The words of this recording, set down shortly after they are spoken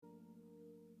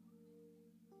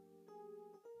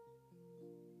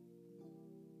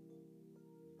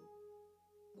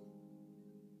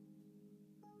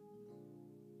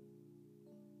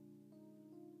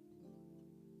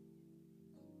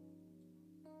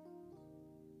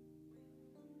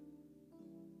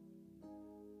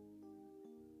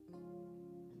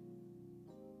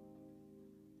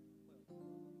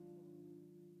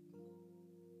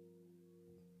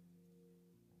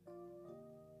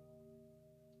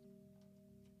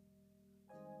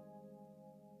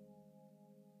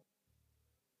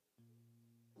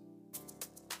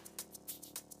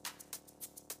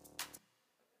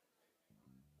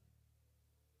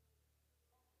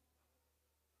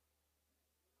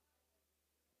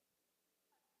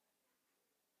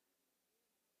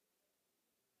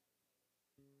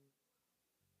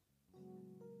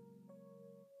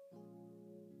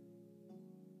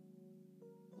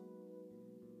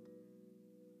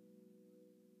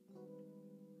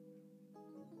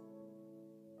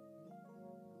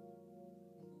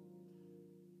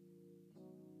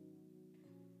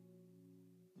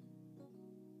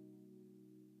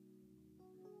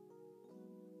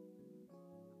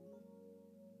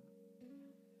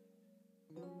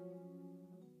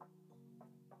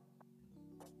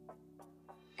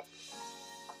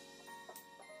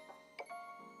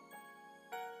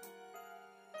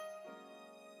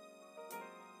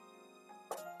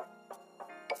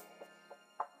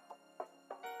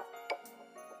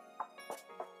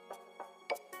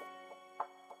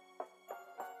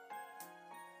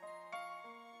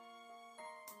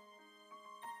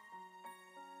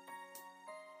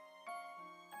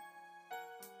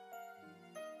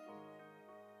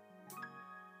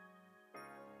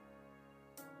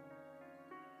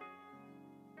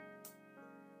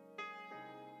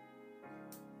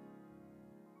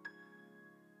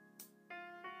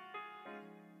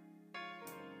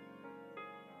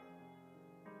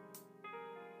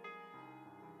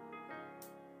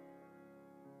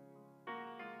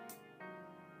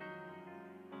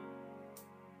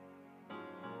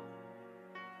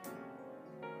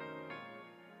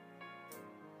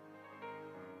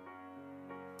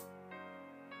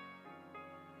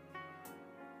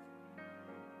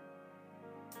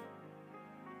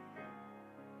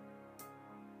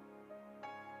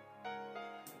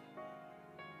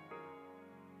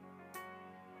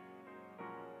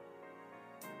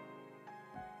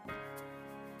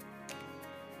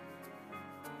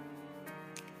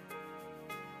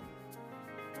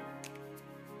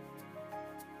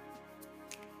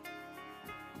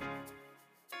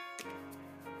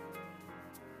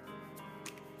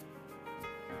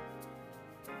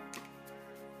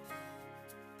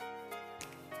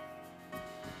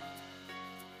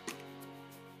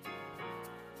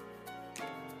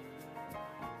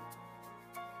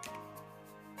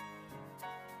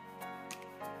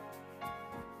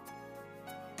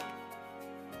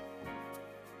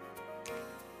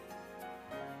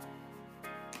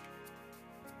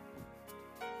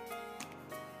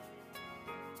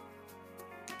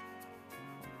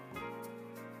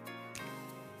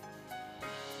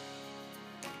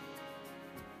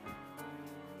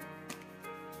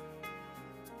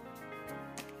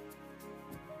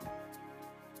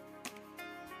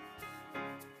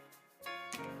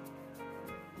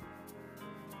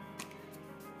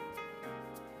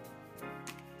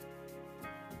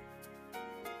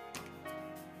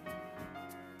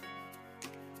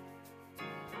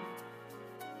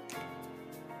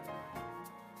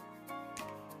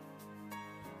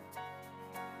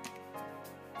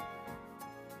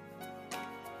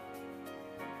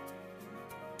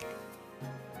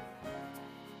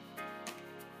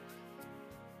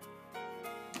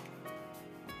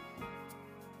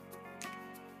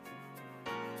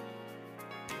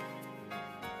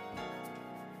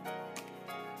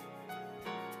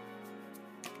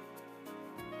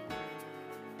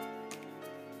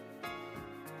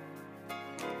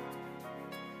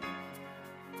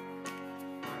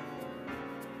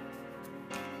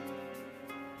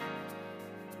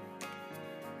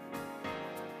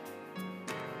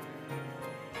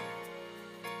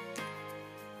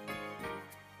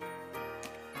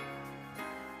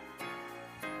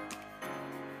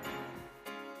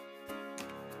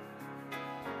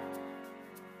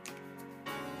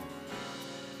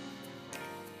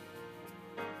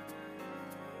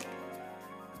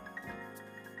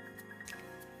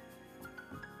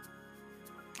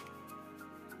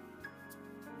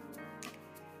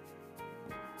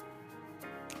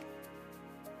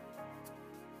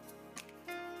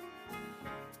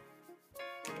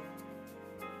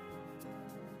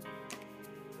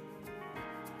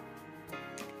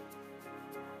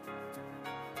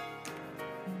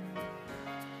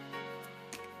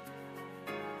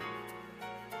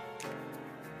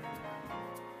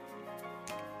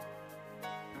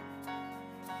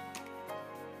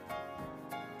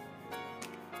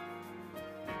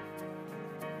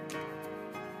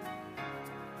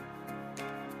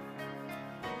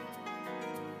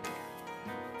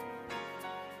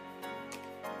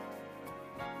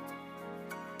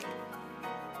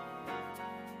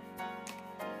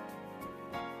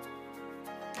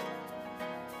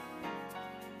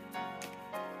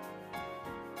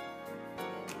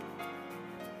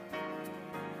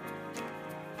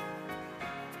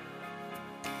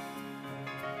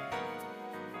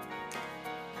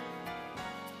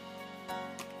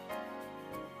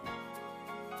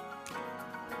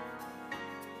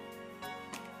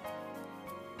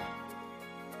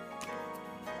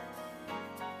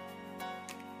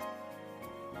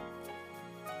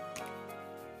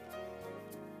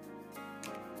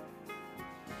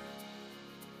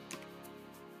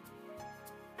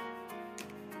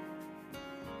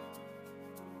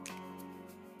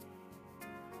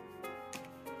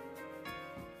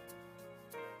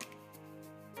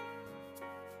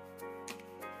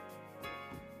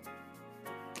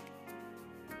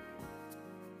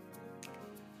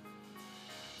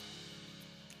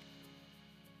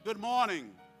Good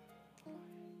morning.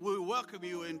 We welcome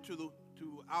you into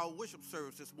our worship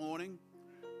service this morning.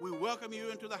 We welcome you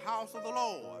into the house of the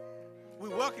Lord. We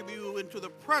welcome you into the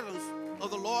presence of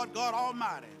the Lord God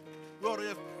Almighty. We ought to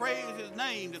just praise his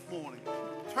name this morning.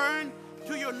 Turn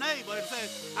to your neighbor and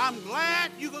say, I'm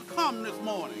glad you could come this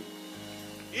morning.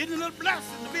 Isn't it a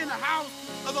blessing to be in the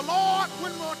house of the Lord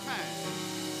one more time?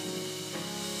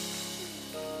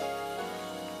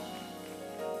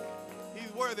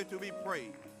 He's worthy to be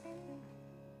praised.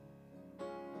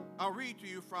 I'll read to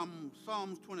you from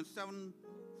Psalms 27,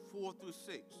 4 through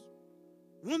 6.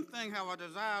 One thing have I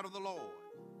desired of the Lord,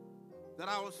 that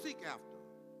I will seek after,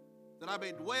 that I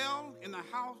may dwell in the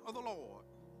house of the Lord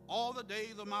all the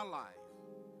days of my life,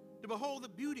 to behold the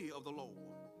beauty of the Lord,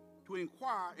 to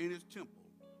inquire in his temple.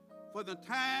 For the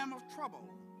time of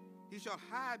trouble he shall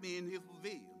hide me in his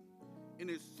pavilion, in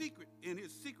his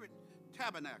secret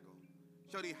tabernacle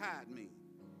shall he hide me.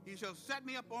 He shall set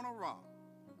me up on a rock,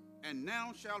 and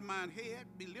now shall mine head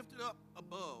be lifted up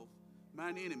above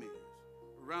mine enemies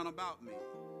round about me.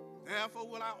 Therefore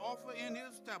will I offer in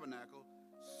his tabernacle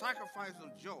sacrifice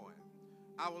of joy.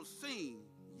 I will sing,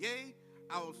 yea,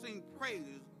 I will sing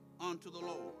praises unto the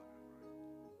Lord.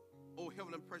 O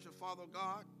heavenly and precious Father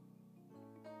God,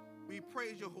 we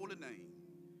praise your holy name.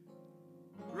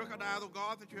 Recognize, O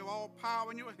God, that you have all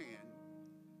power in your hand.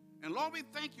 And Lord, we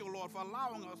thank you, Lord, for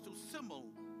allowing us to assemble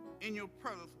in your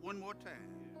presence one more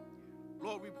time.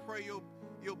 Lord, we pray your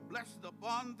blessings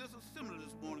upon this assembly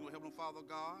this morning, O Heavenly Father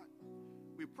God.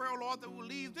 We pray, O Lord, that we'll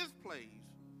leave this place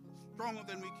stronger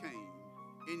than we came.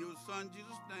 In your Son,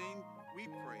 Jesus' name, we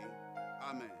pray.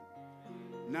 Amen.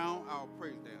 Now, our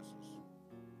praise dancers.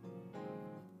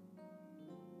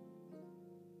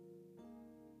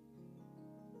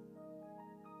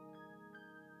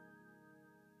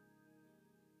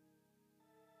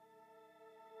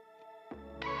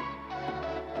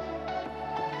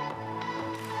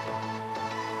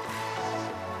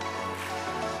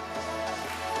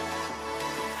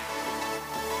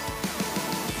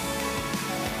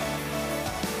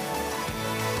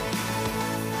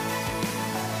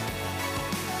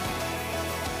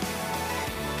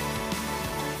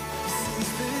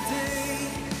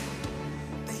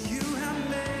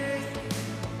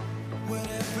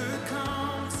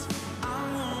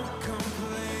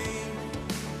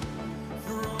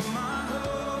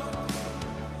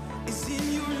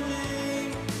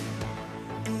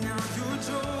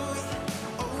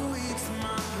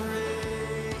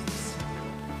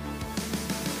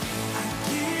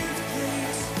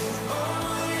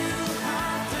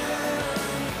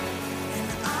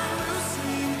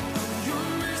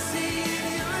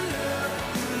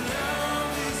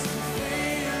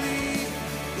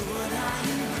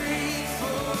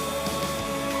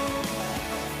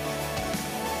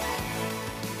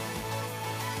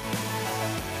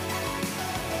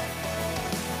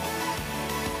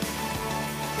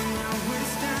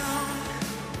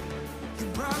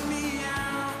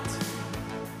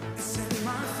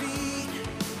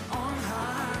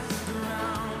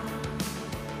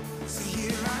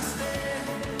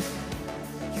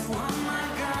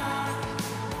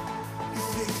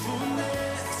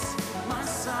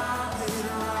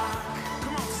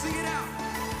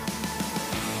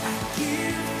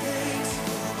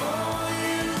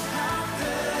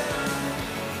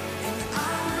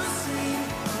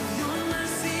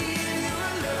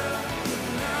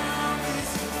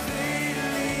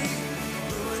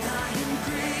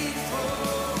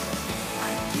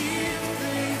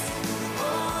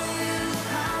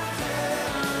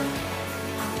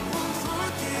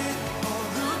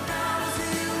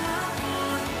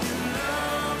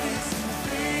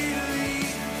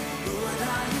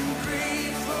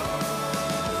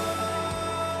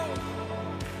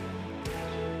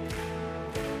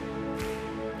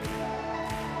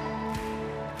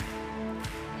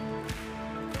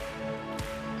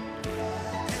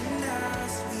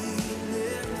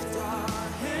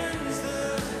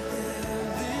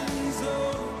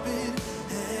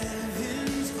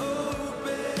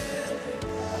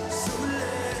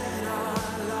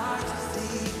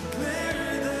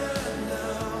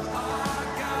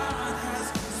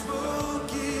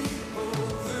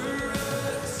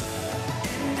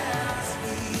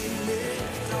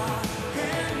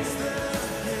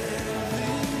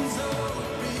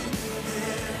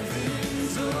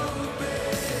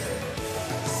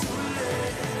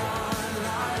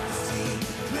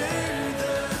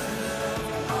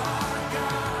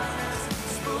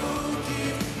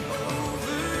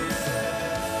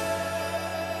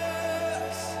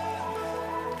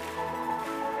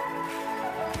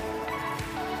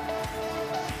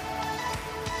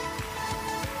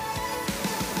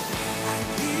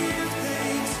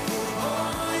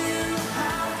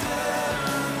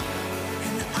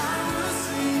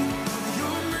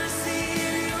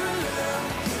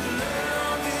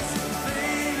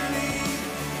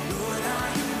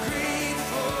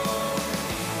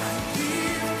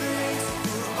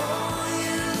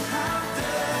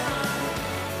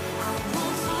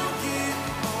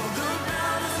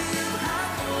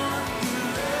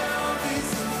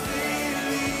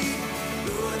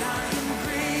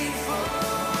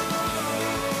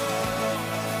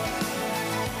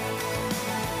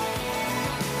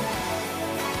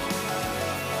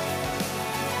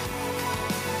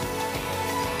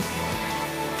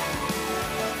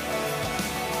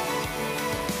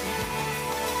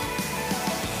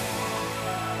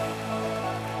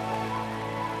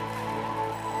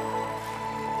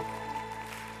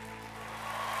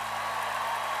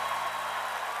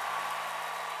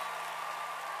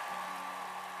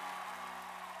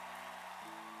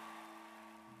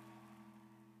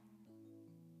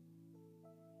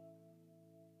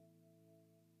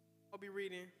 be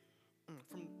reading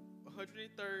from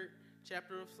 103rd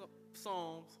chapter of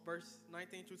Psalms, verse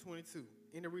 19 through 22,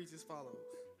 and it reads as follows.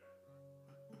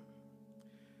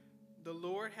 The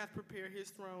Lord hath prepared his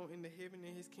throne in the heaven,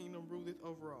 and his kingdom ruleth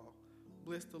over all.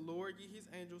 Bless the Lord, ye his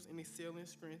angels, and excel in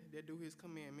strength that do his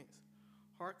commandments,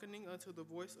 hearkening unto the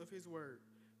voice of his word.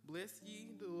 Bless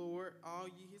ye the Lord, all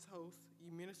ye his hosts, ye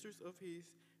ministers of his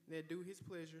that do his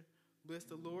pleasure. Bless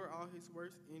the Lord, all his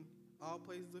works in all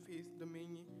places of his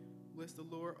dominion. Bless the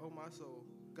Lord, O my soul.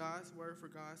 God's word for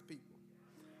God's people.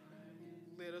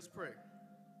 Let us pray.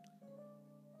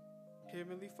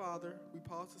 Heavenly Father, we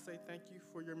pause to say thank you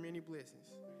for your many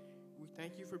blessings. We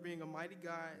thank you for being a mighty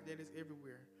God that is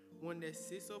everywhere, one that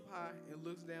sits up high and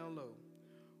looks down low,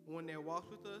 one that walks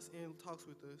with us and talks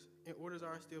with us and orders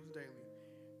our steps daily.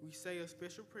 We say a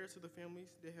special prayer to the families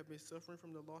that have been suffering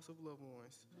from the loss of loved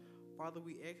ones. Father,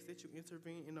 we ask that you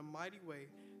intervene in a mighty way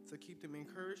to keep them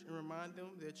encouraged and remind them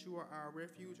that you are our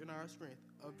refuge and our strength,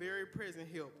 a very present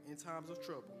help in times of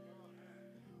trouble.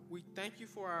 We thank you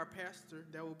for our pastor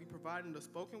that will be providing the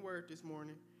spoken word this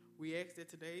morning. We ask that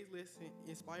today's lesson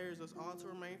inspires us all to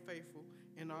remain faithful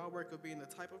in our work of being the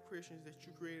type of Christians that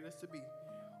you created us to be.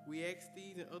 We ask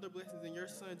these and other blessings in your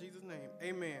Son, Jesus' name.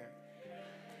 Amen.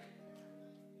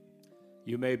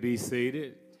 You may be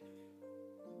seated.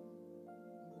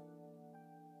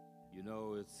 You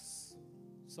know, it's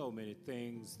so many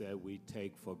things that we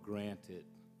take for granted.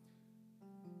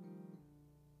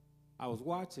 I was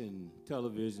watching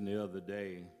television the other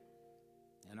day,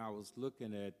 and I was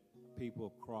looking at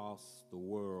people across the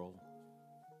world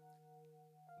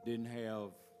didn't have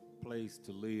a place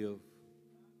to live,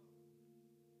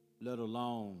 let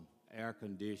alone air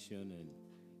condition and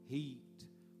heat,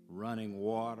 running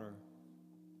water.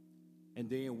 And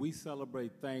then we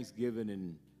celebrate Thanksgiving,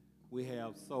 and we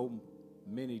have so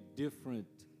many different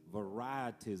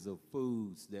varieties of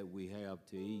foods that we have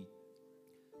to eat.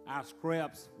 Our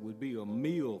scraps would be a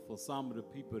meal for some of the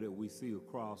people that we see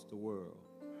across the world.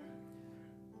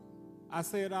 I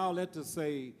said all that to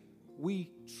say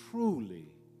we truly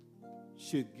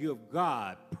should give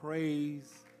God praise,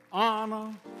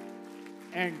 honor,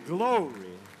 and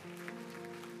glory,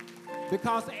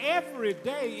 because every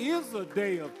day is a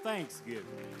day of Thanksgiving.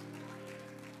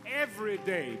 Every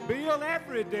day. Bill,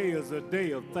 every day is a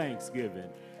day of Thanksgiving.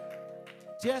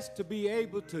 Just to be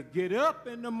able to get up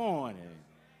in the morning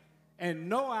and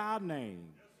know our name.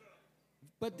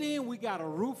 But then we got a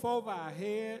roof over our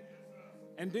head,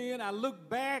 and then I look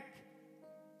back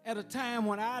at a time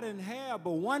when I didn't have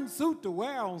but one suit to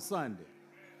wear on Sunday.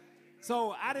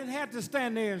 So I didn't have to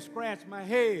stand there and scratch my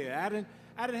head.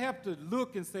 I didn't have to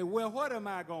look and say, well, what am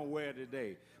I going to wear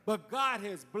today? But God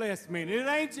has blessed me, and it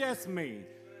ain't just me,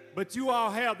 but you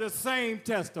all have the same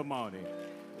testimony.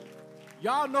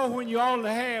 Y'all know when you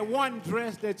only had one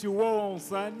dress that you wore on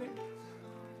Sunday?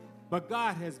 But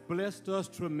God has blessed us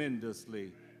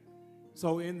tremendously.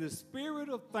 So in the spirit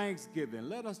of Thanksgiving,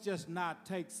 let us just not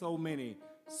take so many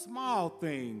small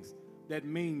things that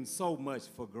mean so much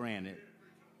for granted.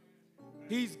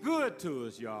 He's good to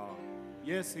us, y'all.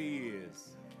 Yes, he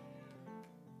is.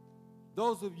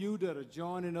 Those of you that are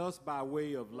joining us by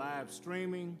way of live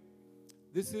streaming,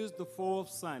 this is the fourth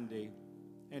Sunday,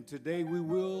 and today we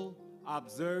will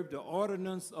observe the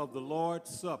ordinance of the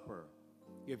Lord's Supper.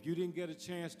 If you didn't get a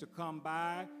chance to come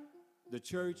by the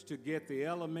church to get the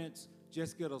elements,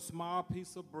 just get a small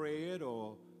piece of bread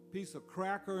or a piece of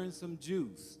cracker and some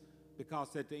juice,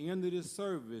 because at the end of this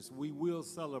service, we will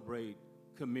celebrate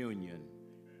communion.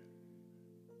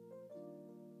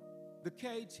 The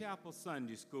Cade Chapel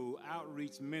Sunday School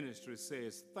Outreach Ministry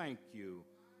says thank you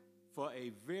for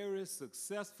a very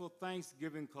successful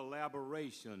Thanksgiving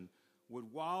collaboration with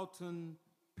Walton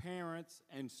parents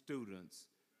and students,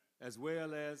 as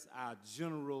well as our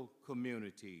general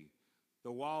community.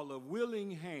 The wall of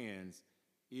willing hands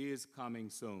is coming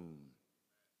soon.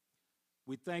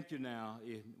 We thank you now.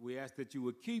 We ask that you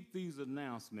would keep these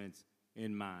announcements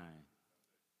in mind.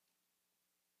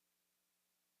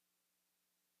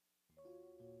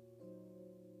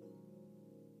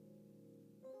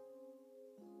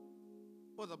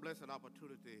 What a blessed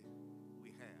opportunity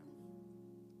we have.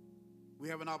 We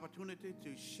have an opportunity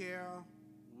to share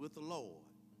with the Lord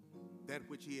that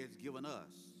which he has given us.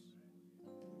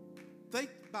 Think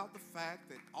about the fact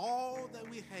that all that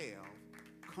we have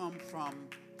come from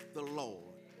the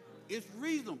Lord. It's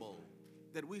reasonable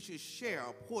that we should share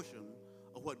a portion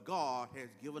of what God has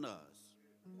given us.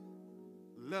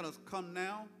 Let us come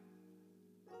now.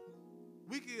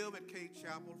 We give at Cade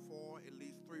Chapel for at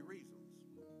least 3 reasons.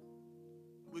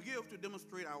 We give to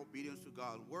demonstrate our obedience to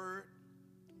God's word.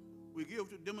 We give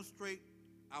to demonstrate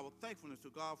our thankfulness to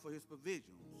God for his provisions.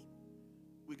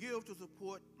 We give to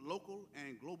support local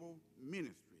and global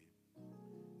ministry.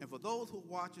 And for those who are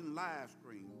watching live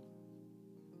stream,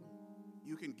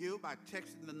 you can give by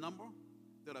texting the number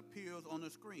that appears on the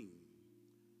screen,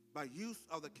 by use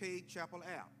of the Cade Chapel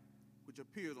app, which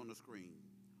appears on the screen.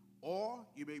 Or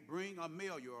you may bring or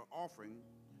mail your offering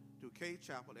to Cade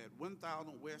Chapel at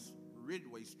 1000 West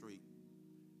Ridgeway Street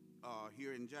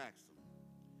here in Jackson.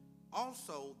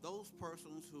 Also, those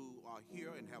persons who are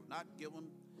here and have not given,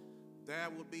 there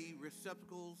will be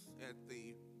receptacles at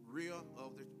the rear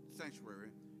of the sanctuary.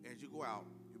 As you go out,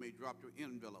 you may drop your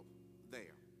envelope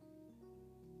there.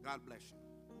 God bless you.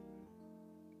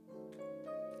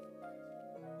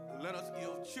 Let us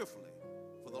give cheerfully,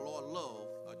 for the Lord loves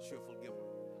a cheerful giver.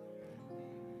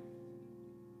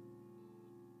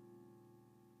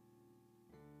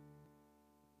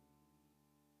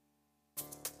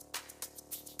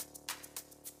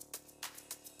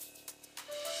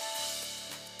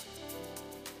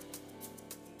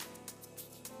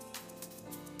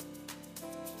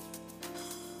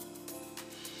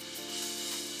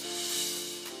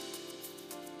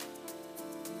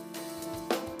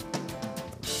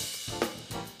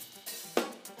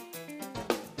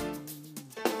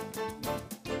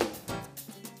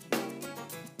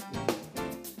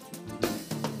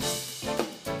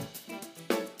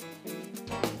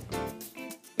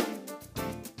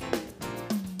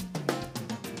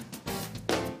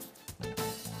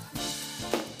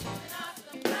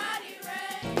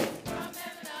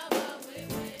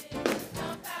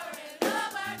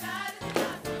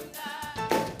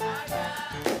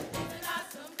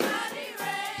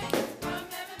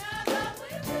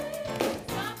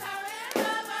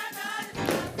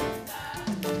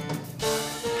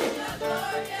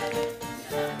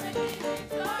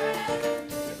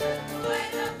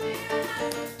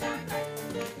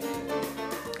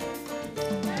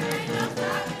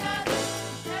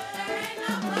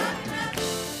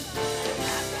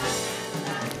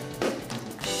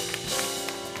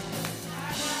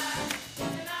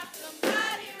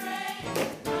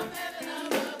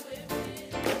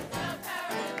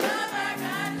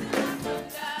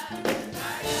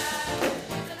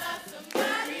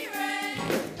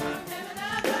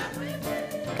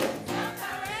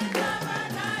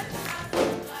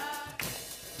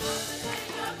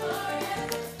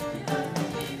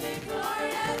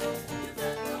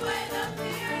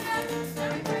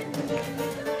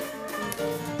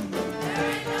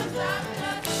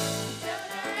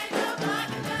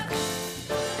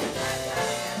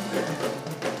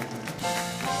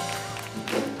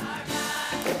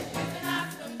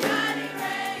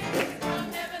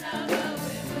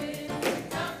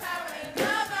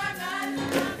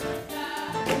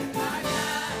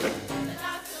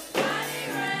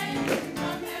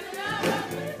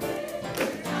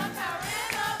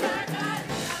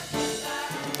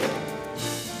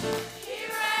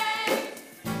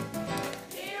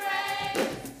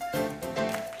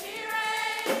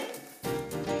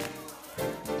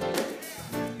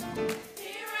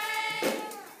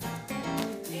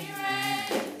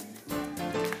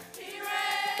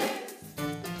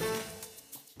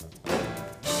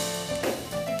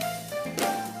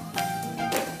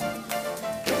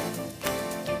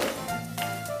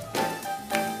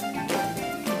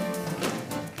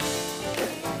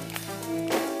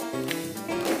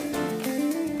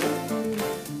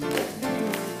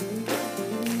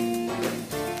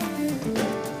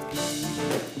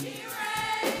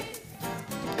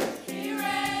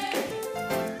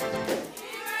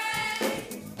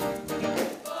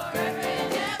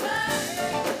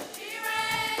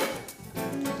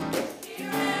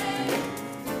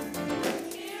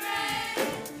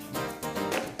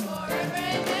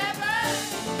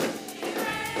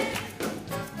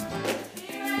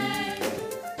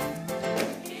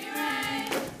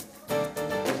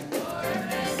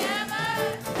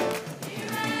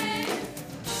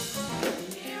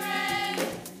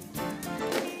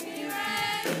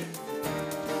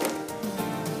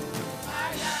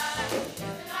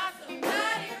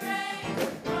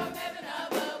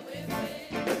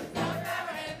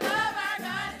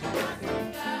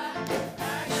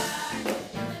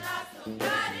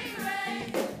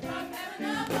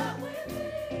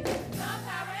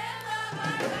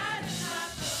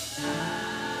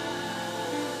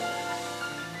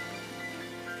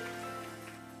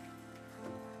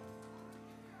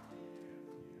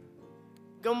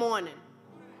 Good morning.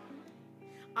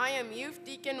 I am Youth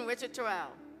Deacon Richard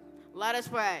Terrell. Let us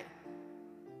pray.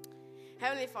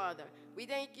 Heavenly Father, we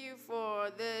thank you for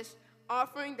this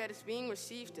offering that is being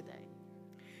received today,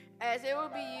 as it will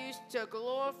be used to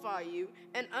glorify you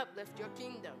and uplift your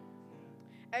kingdom.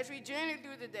 As we journey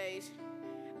through the days,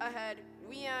 ahead,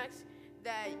 we ask,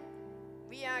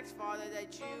 Father,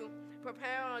 that you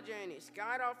prepare our journeys,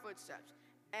 guide our footsteps,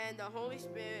 and the Holy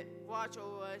Spirit watch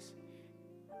over us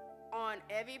on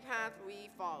every path we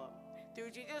follow.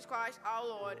 Through Jesus Christ our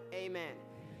Lord, amen.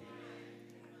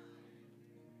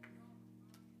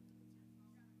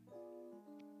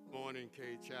 Morning,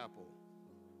 Cade Chapel.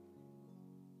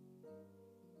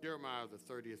 Jeremiah, the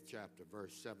 30th chapter,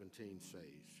 verse 17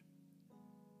 says,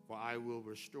 "For I will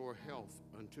restore health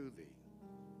unto thee,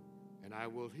 and I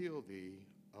will heal thee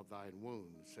of thine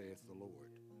wounds, saith the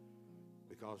Lord,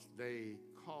 because they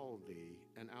call thee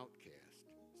an outcast,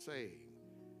 saying,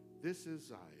 This is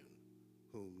Zion,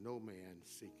 whom no man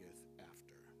seeketh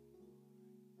after."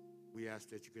 We ask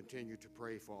that you continue to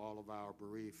pray for all of our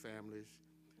bereaved families,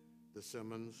 the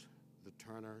Simmons, the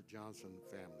Turner, Johnson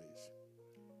families.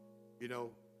 You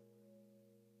know,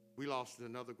 we lost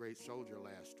another great soldier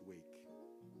last week,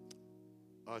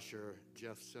 Usher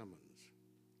Jeff Simmons.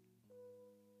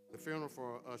 The funeral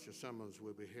for Usher Simmons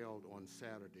will be held on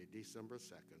Saturday, December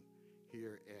 2nd,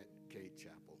 here at Cade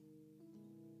Chapel.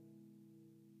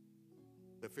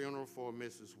 The funeral for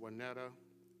Mrs. Juanetta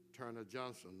Turner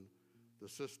Johnson, the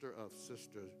sister of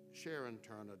Sister Sharon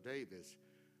Turner Davis,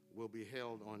 will be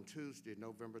held on Tuesday,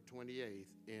 November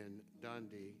 28th in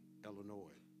Dundee,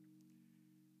 Illinois.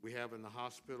 We have in the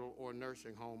hospital or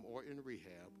nursing home or in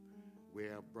rehab, we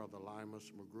have Brother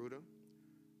Limas Magruder,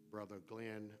 Brother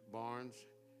Glenn Barnes,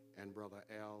 and Brother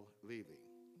Al Levy.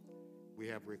 We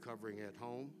have recovering at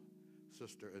home,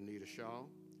 Sister Anita Shaw,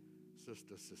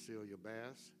 Sister Cecilia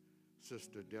Bass,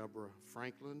 Sister Deborah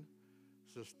Franklin,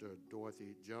 Sister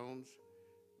Dorothy Jones,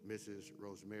 Mrs.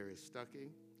 Rosemary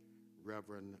Stuckey,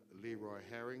 Reverend Leroy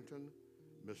Harrington,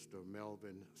 Mr.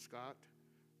 Melvin Scott,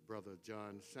 Brother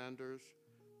John Sanders,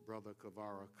 Brother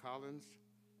Kavara Collins,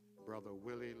 Brother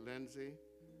Willie Lindsay,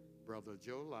 Brother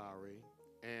Joe Lowry,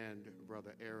 and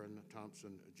Brother Aaron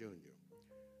Thompson Jr.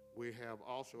 We have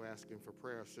also asking for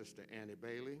prayer Sister Annie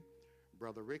Bailey,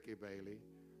 Brother Ricky Bailey,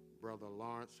 Brother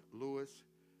Lawrence Lewis,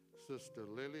 Sister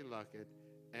Lily Luckett,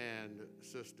 and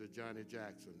Sister Johnny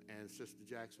Jackson. And Sister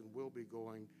Jackson will be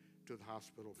going to the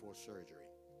hospital for surgery.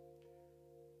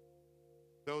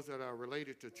 Those that are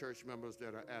related to church members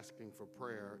that are asking for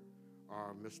prayer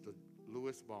are Mr.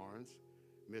 Lewis Barnes,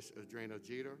 Miss Adrena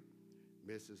Jeter,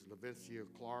 Mrs. Lavencia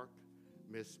Clark,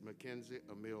 Miss Mackenzie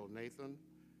Emil Nathan,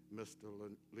 Mr.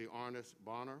 Learnus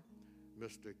Bonner,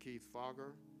 Mr. Keith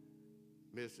Fogger,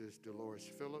 Mrs.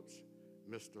 Dolores Phillips,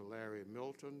 Mr. Larry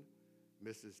Milton,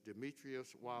 Mrs.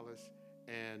 Demetrius Wallace,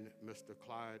 and Mr.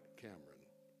 Clyde Cameron.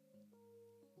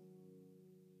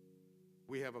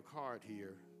 We have a card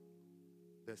here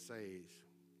that says,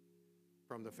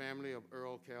 "From the family of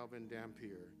Earl Calvin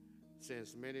Dampier,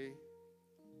 sends many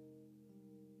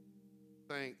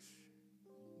thanks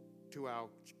to our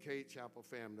Cade Chapel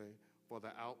family for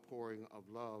the outpouring of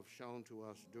love shown to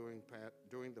us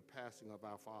during the passing of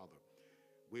our father.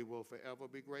 We will forever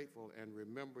be grateful and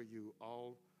remember you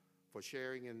all for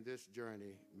sharing in this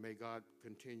journey. May God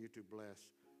continue to bless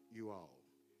you all.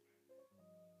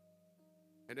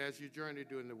 And as you journey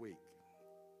during the week,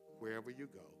 wherever you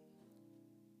go,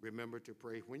 remember to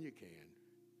pray when you can,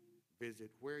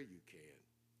 visit where you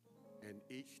can, and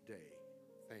each day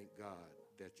thank God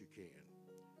that you can.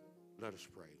 Let us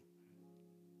pray.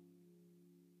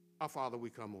 Our Father, we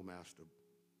come, O Master.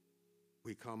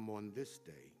 We come on this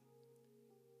day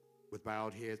with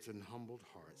bowed heads and humbled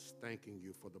hearts, thanking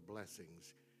you for the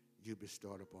blessings you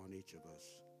bestowed upon each of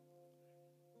us.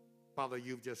 Father,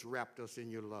 you've just wrapped us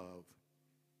in your love.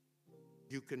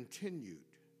 You continued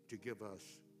to give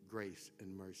us grace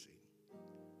and mercy.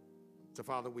 So,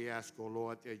 Father, we ask, oh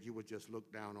Lord, that you would just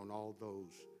look down on all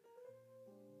those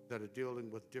that are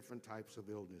dealing with different types of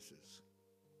illnesses.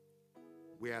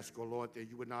 We ask, oh Lord, that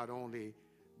you would not only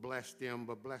bless them,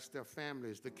 but bless their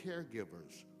families, the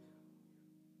caregivers,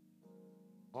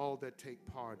 all that take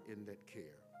part in that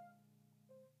care.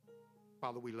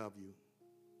 Father, we love you.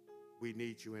 We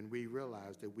need you, and we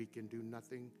realize that we can do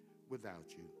nothing without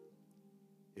you.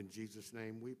 In Jesus'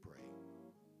 name we pray.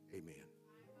 Amen.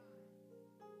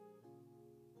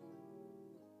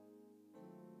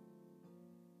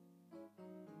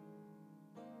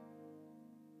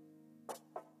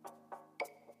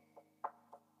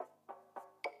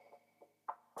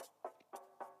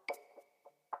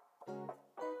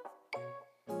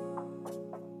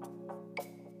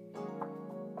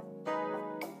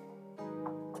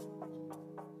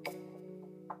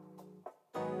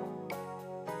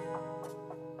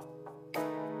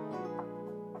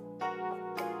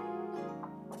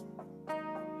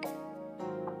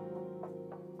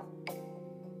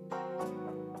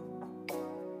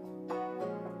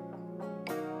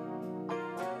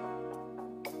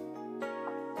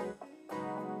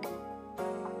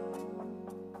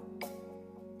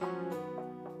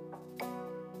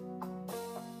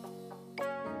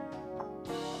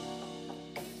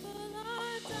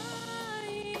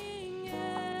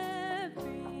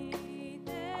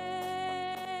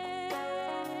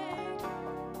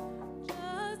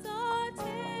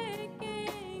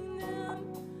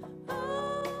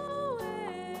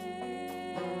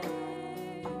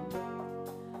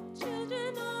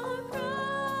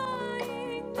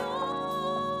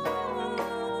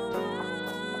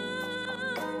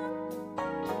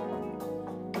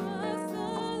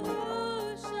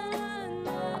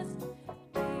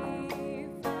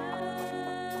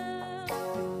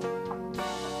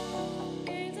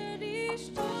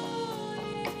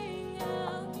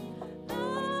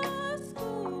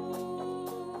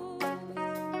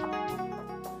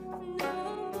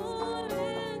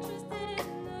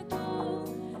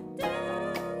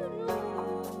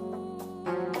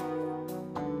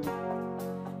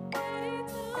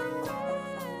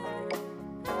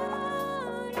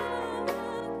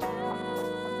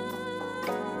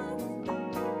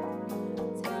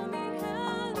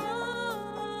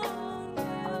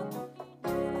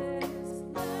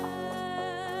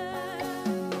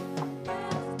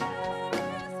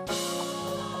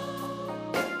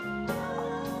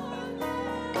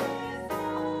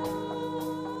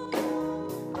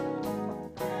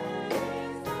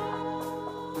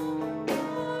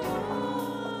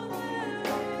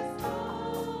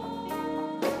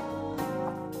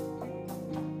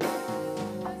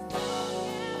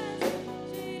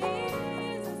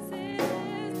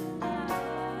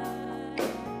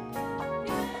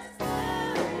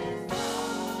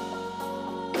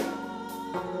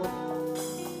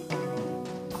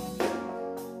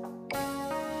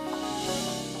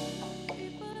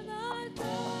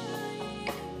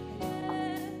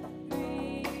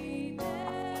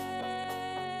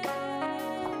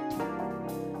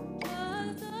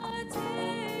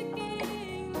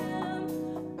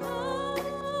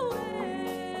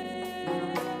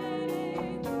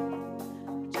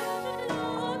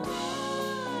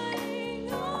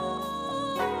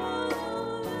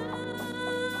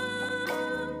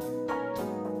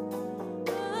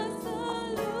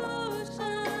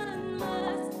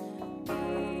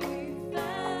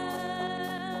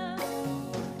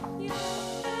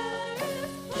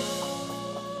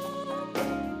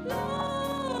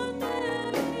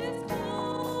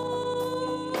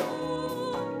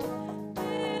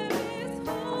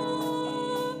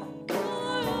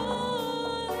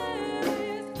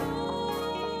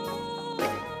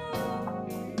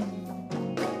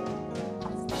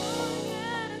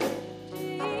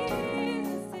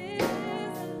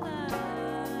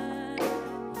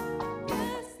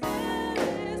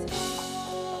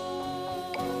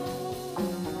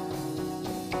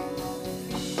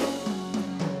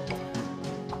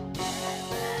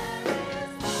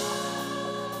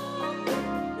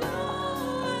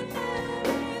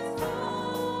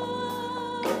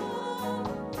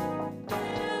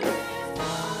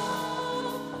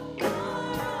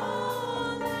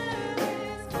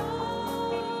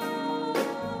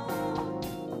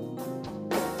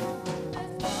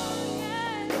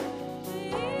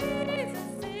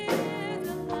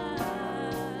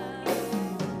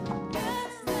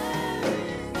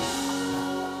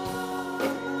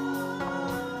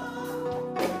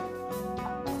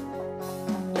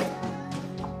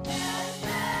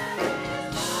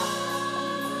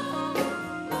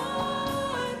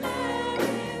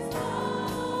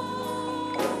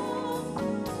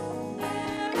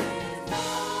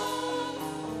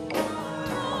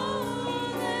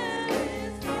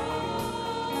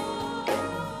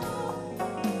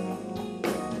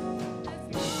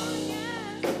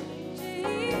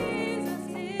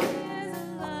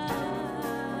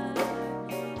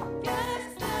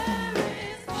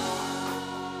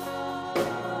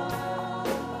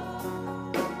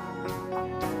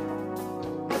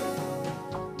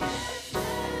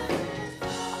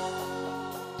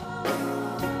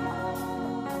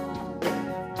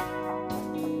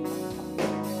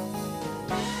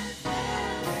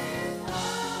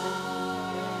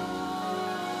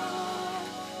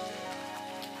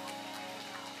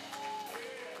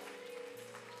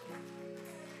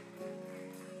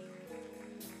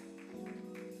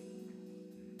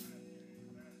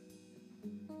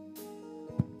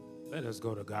 Let us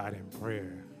go to God in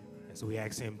prayer as we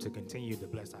ask him to continue to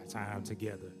bless our time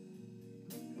together.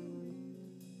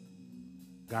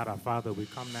 God our Father, we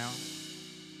come now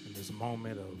in this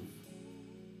moment of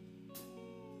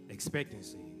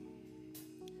expectancy.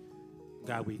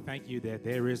 God, we thank you that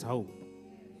there is hope.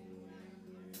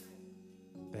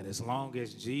 That as long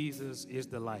as Jesus is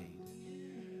the light,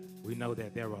 we know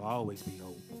that there will always be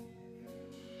hope.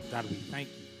 God, we thank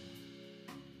you.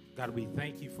 God, we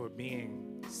thank you for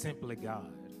being simply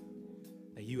God.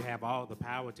 That you have all the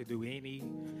power to do any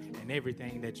and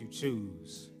everything that you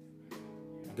choose.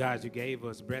 God, you gave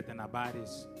us breath in our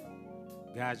bodies.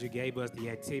 God, you gave us the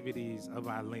activities of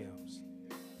our limbs.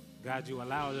 God, you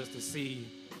allowed us to see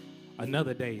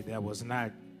another day that was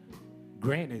not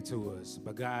granted to us,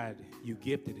 but God, you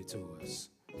gifted it to us.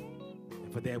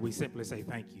 And for that, we simply say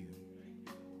thank you.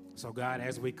 So God,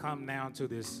 as we come now to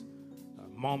this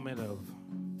moment of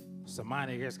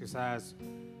sermonic exercise,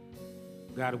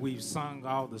 God, we've sung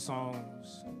all the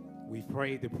songs, we've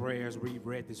prayed the prayers, we've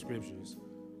read the scriptures,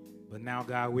 but now,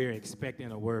 God, we're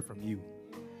expecting a word from you.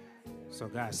 So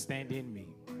God, stand in me.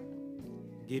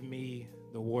 Give me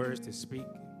the words to speak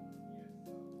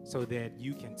so that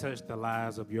you can touch the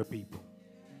lives of your people.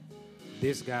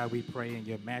 This, God, we pray in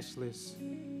your matchless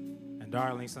and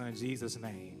darling Son, Jesus'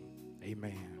 name.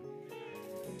 Amen.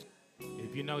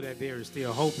 If you know that there is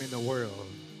still hope in the world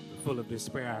full of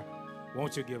despair,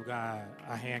 won't you give God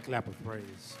a hand clap of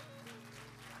praise?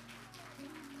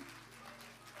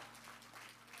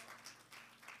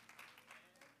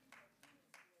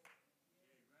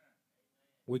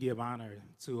 We give honor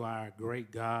to our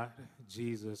great God,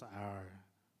 Jesus, our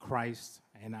Christ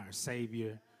and our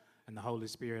Savior, and the Holy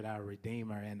Spirit, our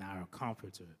Redeemer and our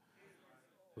Comforter.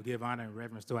 We give honor and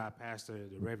reverence to our pastor,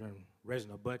 the Reverend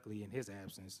Reginald Buckley, in his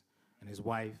absence, and his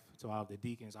wife, to all the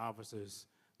deacons, officers,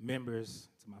 members,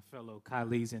 to my fellow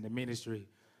colleagues in the ministry,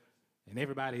 and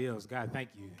everybody else. God, thank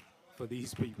you for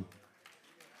these people.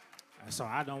 And so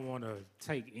I don't want to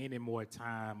take any more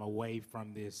time away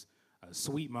from this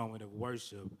sweet moment of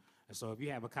worship. And so if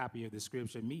you have a copy of the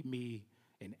scripture, meet me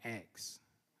in Acts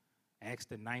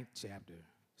the 9th chapter,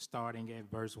 starting at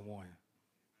verse 1.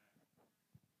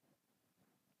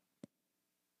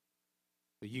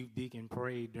 The youth deacon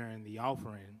prayed during the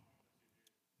offering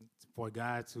for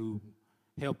God to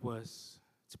help us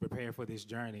to prepare for this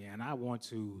journey. And I want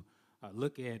to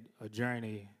look at a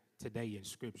journey today in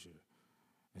Scripture.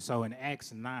 And so in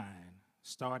Acts 9,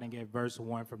 starting at verse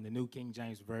 1 from the New King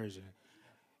James Version,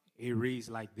 it reads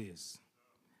like this.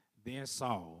 Then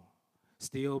Saul,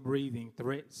 still breathing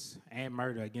threats and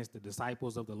murder against the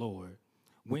disciples of the Lord,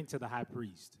 went to the high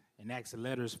priest and asked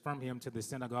letters from him to the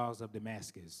synagogues of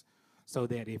Damascus, so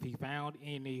that if he found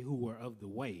any who were of the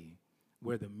way,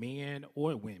 whether men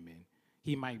or women,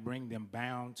 he might bring them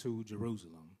bound to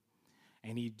Jerusalem.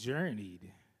 And he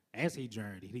journeyed. As he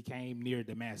journeyed, he came near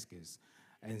Damascus,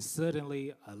 and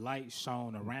suddenly a light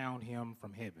shone around him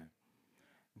from heaven.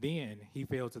 Then he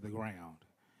fell to the ground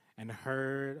and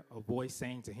heard a voice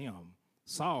saying to him,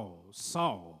 Saul,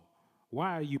 Saul,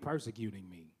 why are you persecuting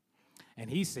me? And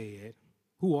he said,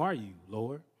 Who are you,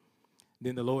 Lord?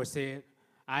 Then the Lord said,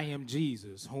 I am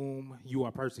Jesus, whom you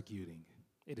are persecuting.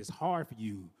 It is hard for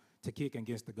you to kick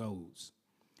against the goads.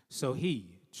 So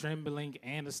he, trembling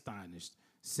and astonished,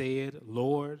 said,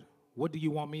 Lord, what do you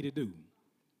want me to do?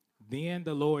 Then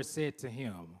the Lord said to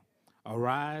him,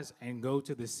 Arise and go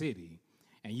to the city,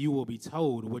 and you will be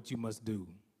told what you must do.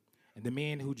 And the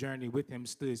men who journeyed with him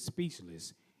stood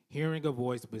speechless, hearing a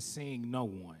voice but seeing no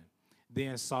one.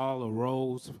 Then Saul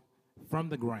arose from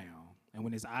the ground, and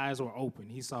when his eyes were open,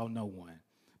 he saw no one.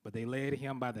 But they led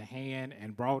him by the hand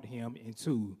and brought him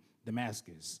into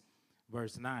Damascus.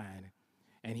 Verse 9,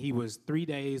 and he was 3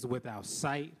 days without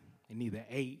sight, and neither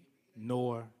ate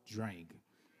nor drank.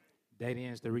 That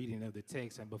ends the reading of the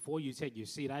text. And before you take your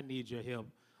seat, I need your help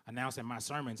announcing my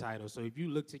sermon title. So if you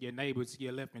look to your neighbor, to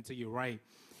your left and to your right,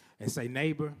 and say,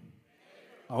 neighbor,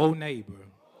 oh neighbor,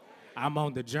 I'm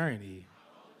on the journey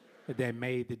that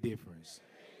made the difference.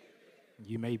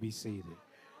 You may be seated.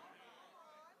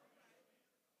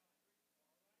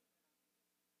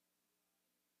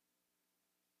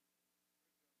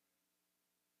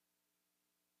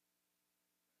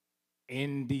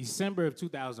 In December of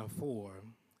 2004,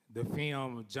 the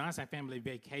film Johnson Family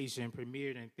Vacation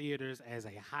premiered in theaters as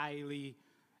a highly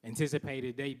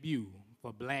anticipated debut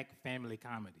for black family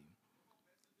comedy.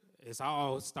 Its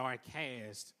all-star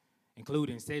cast,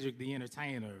 including Cedric the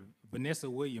Entertainer, Vanessa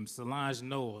Williams, Solange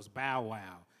Knowles, Bow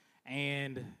Wow,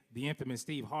 and the infamous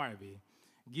Steve Harvey,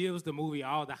 gives the movie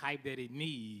all the hype that it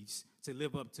needs to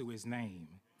live up to its name.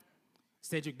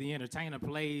 Cedric the Entertainer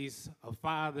plays a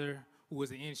father who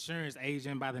was an insurance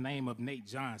agent by the name of Nate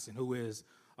Johnson, who is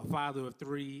a father of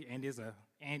 3 and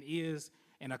is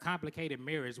in a complicated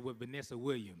marriage with Vanessa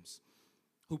Williams,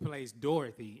 who plays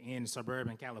Dorothy in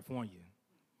suburban California.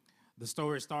 The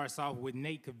story starts off with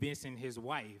Nate convincing his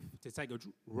wife to take a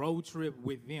road trip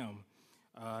with them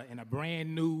in a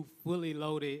brand new, fully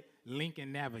loaded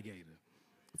Lincoln Navigator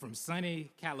from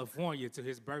sunny California to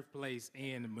his birthplace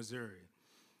in Missouri.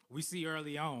 We see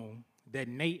early on that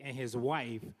Nate and his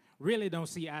wife really don't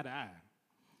see eye to eye.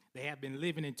 They have been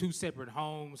living in 2 separate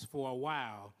homes for a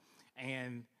while,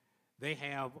 and they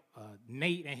have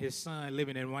Nate and his son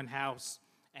living in one house,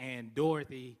 and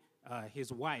Dorothy,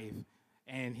 his wife,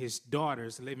 and his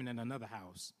daughters living in another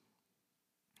house.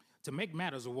 To make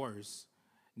matters worse,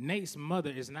 Nate's mother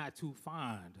is not too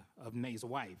fond of Nate's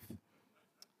wife.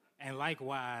 And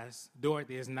likewise,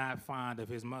 Dorothy is not fond of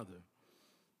his mother.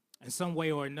 In some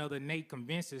way or another, Nate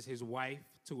convinces his wife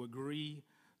to agree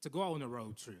to go on a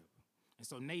road trip. And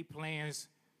so Nate's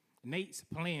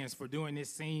plans for doing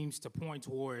this seems to point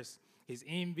towards his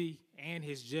envy and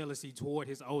his jealousy toward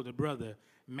his older brother,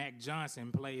 Mac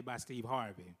Johnson, played by Steve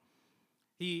Harvey.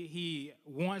 He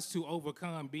wants to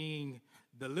overcome being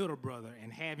the little brother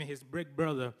and having his big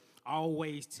brother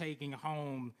always taking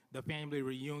home the family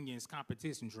reunions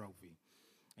competition trophy.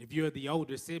 If you're the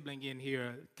older sibling in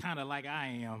here, kind of like I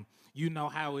am, you know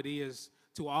how it is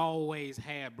to always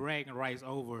have bragging rights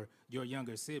over your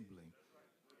younger sibling.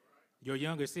 Your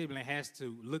younger sibling has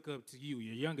to look up to you.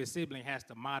 Your younger sibling has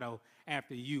to model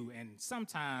after you, and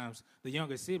sometimes the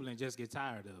younger sibling just gets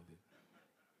tired of it.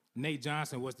 Nate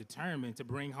Johnson was determined to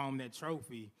bring home that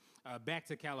trophy back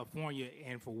to California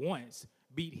and for once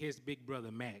beat his big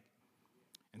brother Mac.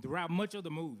 And throughout much of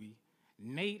the movie,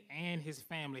 Nate and his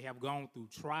family have gone through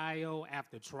trial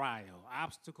after trial,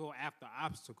 obstacle after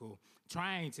obstacle,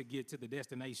 trying to get to the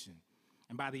destination.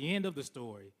 And by the end of the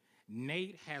story,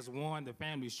 Nate has won the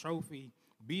family's trophy,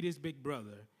 beat his big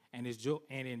brother, and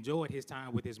enjoyed his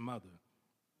time with his mother.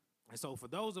 And so for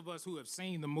those of us who have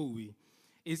seen the movie,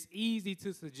 it's easy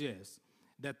to suggest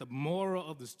that the moral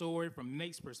of the story from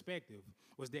Nate's perspective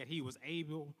was that he was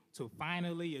able to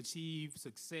finally achieve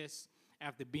success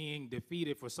after being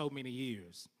defeated for so many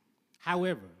years.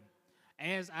 However,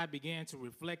 as I began to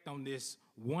reflect on this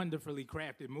wonderfully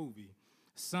crafted movie,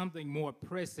 something more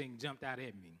pressing jumped out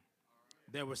at me.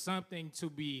 There was something to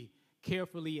be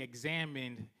carefully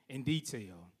examined in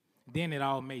detail. Then it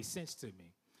all made sense to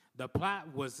me. The plot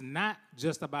was not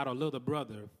just about a little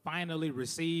brother finally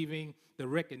receiving the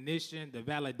recognition, the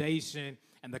validation,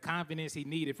 and the confidence he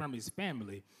needed from his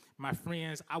family. My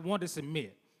friends, I want to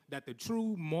submit that the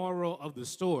true moral of the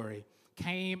story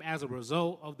came as a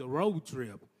result of the road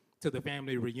trip to the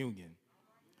family reunion.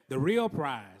 The real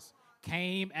prize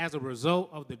came as a result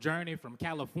of the journey from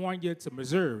California to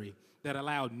Missouri that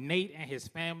allowed Nate and his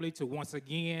family to once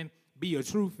again be a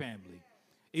true family.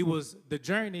 It was the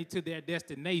journey to their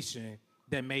destination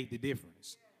that made the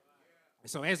difference.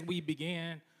 So as we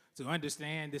began to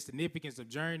understand the significance of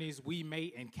journeys we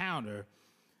may encounter,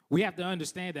 we have to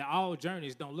understand that all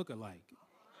journeys don't look alike.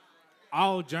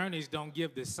 All journeys don't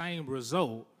give the same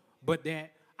result, but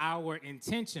that our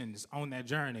intentions on that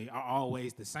journey are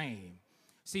always the same.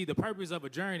 See, the purpose of a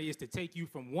journey is to take you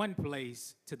from one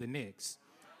place to the next.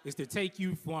 It's to take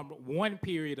you from one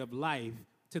period of life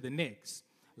to the next.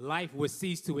 Life would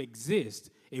cease to exist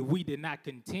if we did not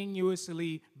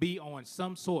continuously be on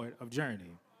some sort of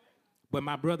journey. But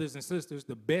my brothers and sisters,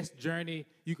 the best journey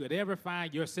you could ever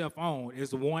find yourself on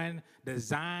is one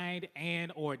designed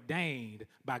and ordained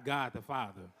by God the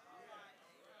Father.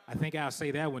 I think I'll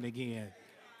say that one again.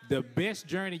 The best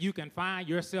journey you can find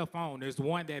yourself on is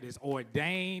one that is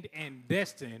ordained and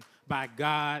destined by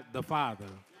God the Father.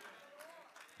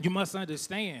 You must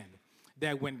understand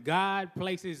that when God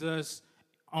places us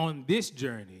on this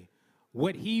journey,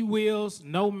 what he wills,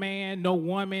 no man, no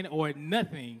woman, or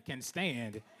nothing can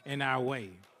stand in our way.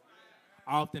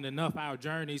 Often enough, our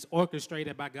journeys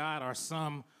orchestrated by God are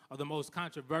some of the most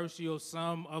controversial,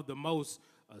 some of the most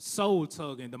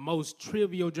soul-tugging, the most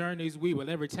trivial journeys we will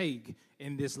ever take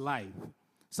in this life.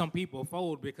 Some people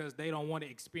fold because they don't want to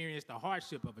experience the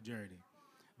hardship of a journey.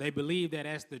 They believe that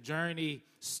as the journey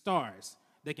starts,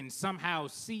 they can somehow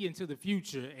see into the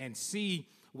future and see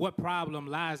what problem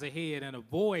lies ahead and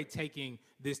avoid taking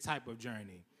this type of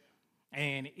journey.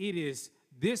 And it is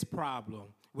this problem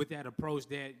with that approach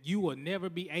that you will never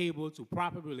be able to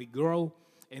properly grow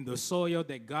in the soil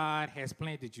that God has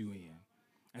planted you in.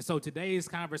 And so today's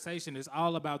conversation is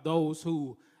all about those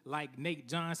who, like Nate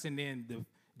Johnson and the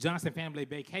Johnson Family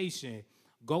Vacation,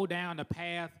 go down the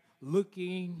path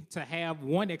looking to have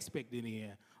one expected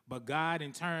end, but God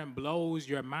in turn blows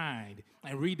your mind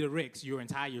and redirects your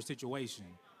entire situation.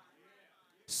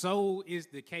 So is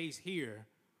the case here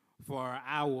for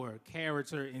our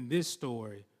character in this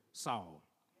story, Saul.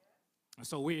 And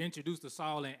so we're introduced to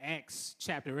Saul in Acts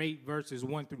chapter 8, verses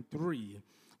 1 through 3,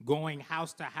 going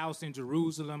house to house in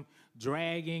Jerusalem,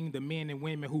 dragging the men and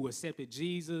women who accepted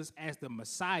Jesus as the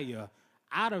Messiah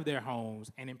out of their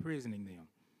homes and imprisoning them.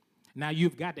 Now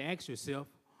you've got to ask yourself,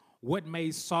 what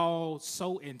made Saul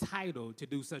so entitled to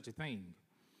do such a thing?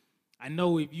 I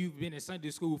know if you've been in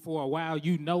Sunday school for a while,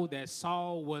 you know that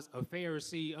Saul was a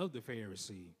Pharisee of the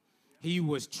Pharisee. He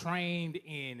was trained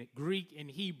in Greek and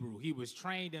Hebrew. He was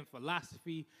trained in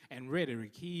philosophy and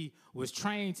rhetoric. He was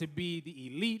trained to be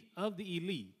the elite of the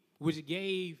elite, which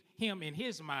gave him, in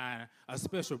his mind, a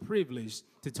special privilege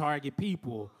to target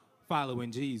people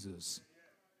following Jesus.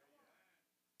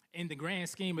 In the grand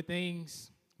scheme of things,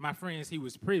 my friends, he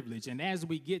was privileged. And as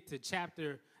we get to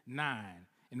chapter 9,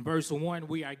 in verse 1,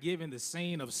 we are given the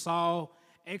scene of Saul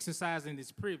exercising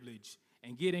his privilege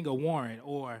and getting a warrant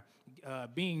or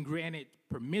being granted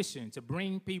permission to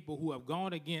bring people who have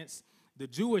gone against the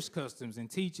Jewish customs and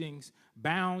teachings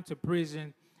bound to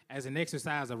prison as an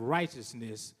exercise of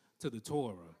righteousness to the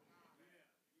Torah.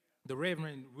 The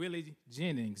Reverend Willie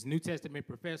Jennings, New Testament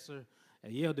professor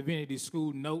at Yale Divinity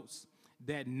School, notes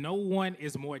that no one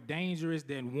is more dangerous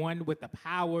than one with the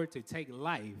power to take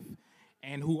life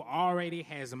and who already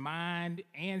has mind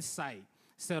and sight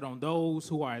set on those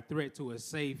who are a threat to a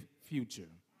safe future.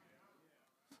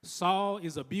 Saul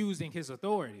is abusing his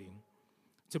authority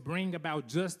to bring about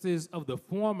justice of the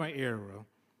former era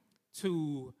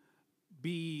to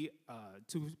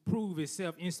prove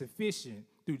itself insufficient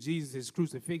through Jesus'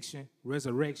 crucifixion,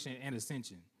 resurrection, and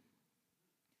ascension.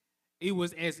 It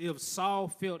was as if Saul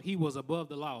felt he was above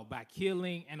the law by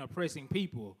killing and oppressing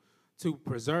people to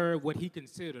preserve what he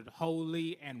considered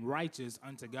holy and righteous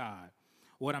unto God.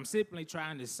 What I'm simply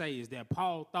trying to say is that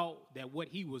Paul thought that what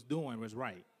he was doing was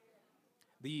right.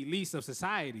 The elites of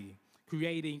society,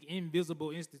 creating invisible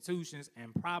institutions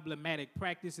and problematic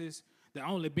practices that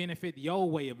only benefit the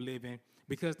old way of living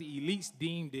because the elites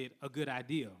deemed it a good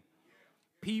idea.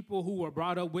 People who were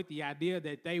brought up with the idea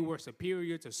that they were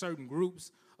superior to certain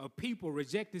groups of people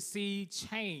reject the seed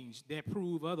change that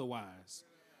prove otherwise.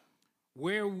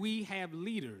 Where we have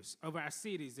leaders of our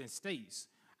cities and states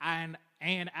and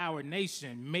our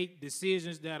nation make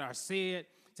decisions that are said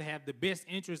to have the best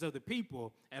interests of the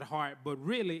people at heart, but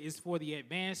really is for the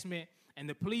advancement and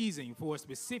the pleasing for a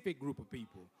specific group of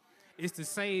people. It's to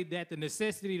say that the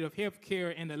necessity of health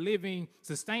care and the living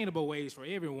sustainable ways for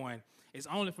everyone is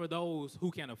only for those who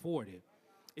can afford it.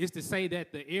 It's to say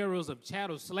that the eras of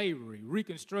chattel slavery,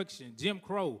 Reconstruction, Jim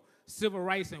Crow, civil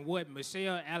rights, and what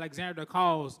Michelle Alexander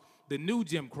calls the new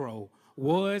Jim Crow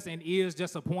was and is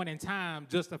just a point in time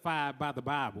justified by the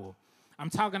Bible. I'm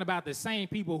talking about the same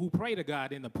people who pray to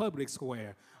God in the public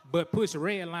square, but push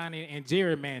redlining and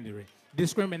gerrymandering,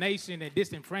 discrimination and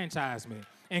disenfranchisement,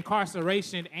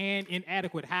 incarceration and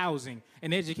inadequate housing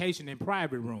and education in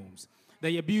private rooms.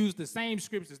 They abuse the same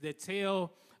scriptures that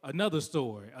tell another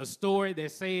story, a story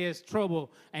that says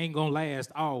trouble ain't gonna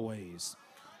last always.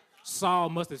 Saul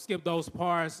must have skipped those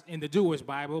parts in the Jewish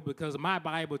Bible because my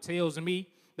Bible tells me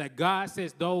that God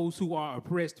sets those who are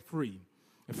oppressed free.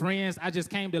 And friends, I just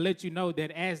came to let you know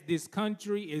that as this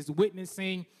country is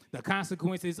witnessing the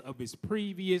consequences of its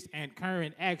previous and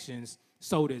current actions,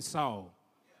 so did Saul.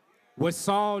 What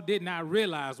Saul did not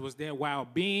realize was that while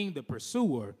being the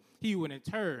pursuer, he would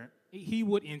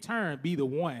in turn be the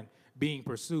one being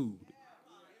pursued.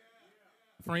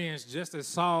 Friends, just as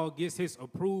Saul gets his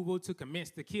approval to commence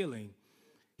the killing,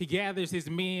 he gathers his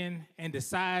men and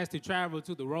decides to travel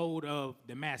to the road of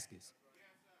Damascus.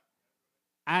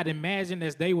 I'd imagine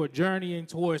as they were journeying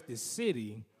towards the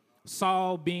city,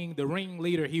 Saul, being the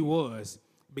ringleader he was,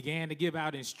 began to give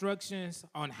out instructions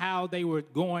on how they were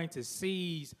going to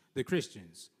seize the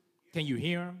Christians. Can you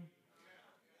hear him?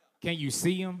 Can you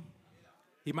see him?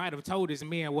 He might have told his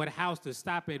men what house to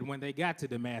stop at when they got to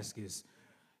Damascus.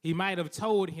 He might have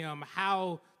told him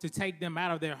how to take them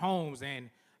out of their homes and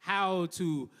how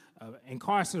to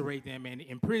incarcerate them and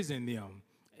imprison them.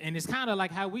 And it's kind of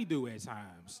like how we do at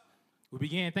times. We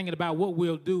began thinking about what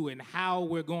we'll do and how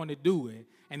we're going to do it.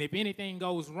 And if anything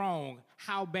goes wrong,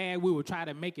 how bad we will try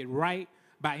to make it right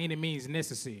by any means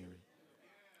necessary.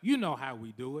 You know how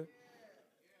we do it.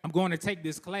 I'm going to take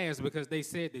this class because they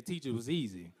said the teacher was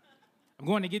easy. I'm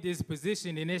going to get this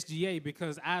position in SGA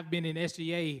because I've been in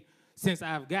SGA since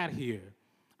I've got here.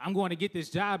 I'm going to get this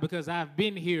job because I've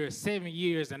been here 7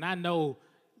 years and I know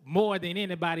more than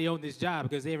anybody on this job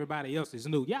because everybody else is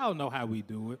new. Y'all know how we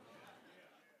do it.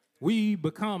 We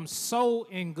become so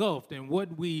engulfed in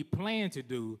what we plan to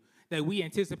do that we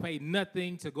anticipate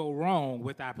nothing to go wrong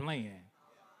with our plan.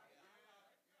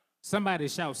 Somebody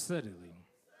shout suddenly.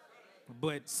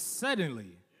 But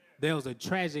suddenly, there was a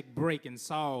tragic break in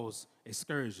Saul's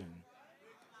excursion.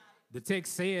 The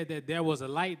text said that there was a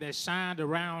light that shined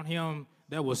around him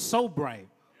that was so bright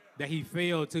that he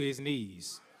fell to his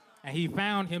knees, and he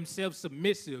found himself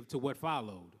submissive to what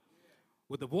followed.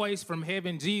 With a voice from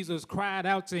heaven, Jesus cried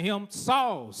out to him,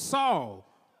 "Saul, Saul,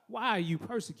 why are you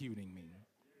persecuting me?"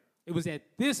 It was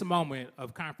at this moment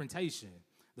of confrontation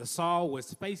that Saul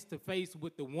was face to face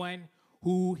with the one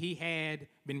who he had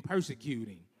been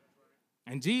persecuting.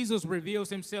 And Jesus reveals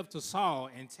himself to Saul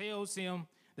and tells him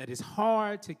that it's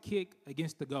hard to kick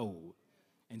against the goad.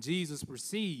 And Jesus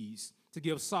proceeds to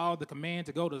give Saul the command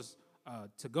to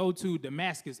go to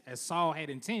Damascus as Saul had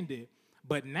intended,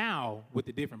 but now with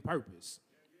a different purpose.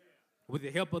 With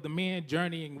the help of the men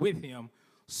journeying with him,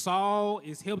 Saul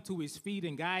is helped to his feet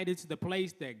and guided to the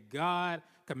place that God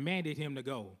commanded him to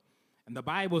go. And the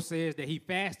Bible says that he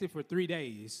fasted for 3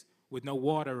 days with no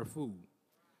water or food.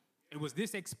 It was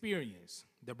this experience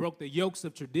that broke the yokes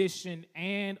of tradition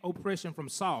and oppression from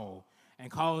Saul and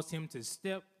caused him to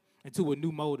step into a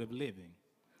new mode of living.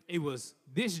 It was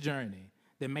this journey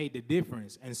that made the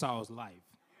difference in Saul's life.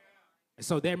 And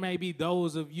so there may be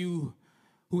those of you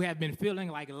who have been feeling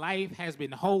like life has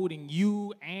been holding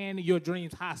you and your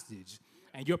dreams hostage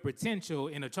and your potential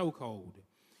in a chokehold.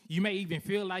 You may even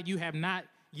feel like you have not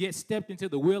yet stepped into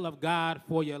the will of God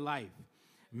for your life.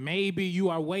 Maybe you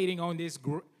are waiting on this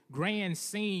grand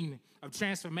scene of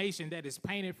transformation that is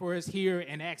painted for us here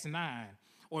in Acts 9.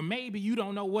 Or maybe you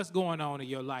don't know what's going on in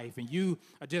your life and you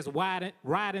are just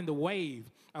riding the wave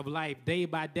of life day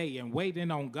by day and waiting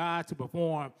on God to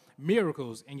perform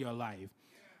miracles in your life.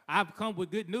 I've come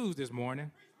with good news this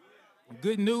morning.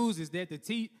 Good news is that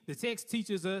the text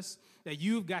teaches us that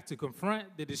you've got to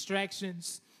confront the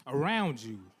distractions around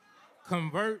you,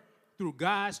 convert through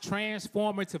God's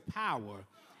transformative power,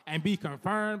 and be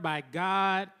confirmed by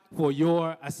God for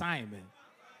your assignment.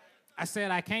 I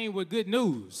said I came with good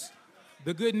news.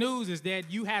 The good news is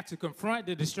that you have to confront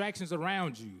the distractions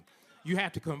around you. You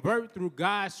have to convert through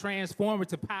God's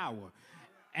transformative power.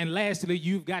 And lastly,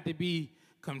 you've got to be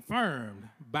confirmed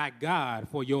by God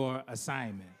for your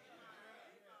assignment.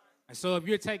 And so if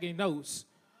you're taking notes,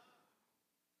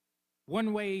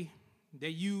 one way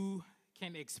that you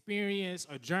can experience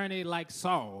a journey like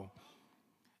Saul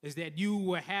is that you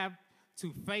will have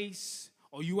to face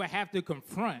or you will have to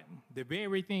confront the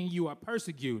very thing you are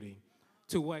persecuting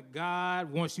to what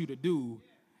God wants you to do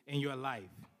in your life.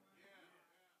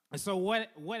 And so what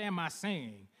am I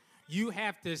saying? You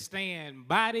have to stand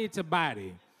body to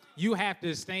body. You have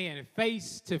to stand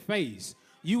face to face.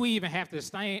 You even have to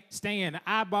stand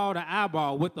eyeball to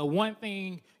eyeball with the one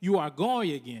thing you are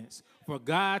going against for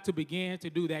God to begin to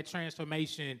do that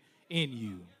transformation in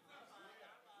you.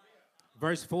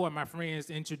 Verse 4, my friends,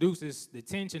 introduces the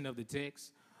tension of the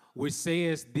text, which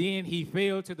says, "Then he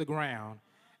fell to the ground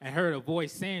and heard a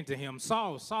voice saying to him,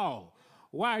 'Saul, Saul,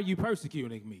 why are you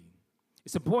persecuting me?'"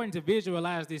 It's important to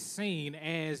visualize this scene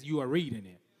as you are reading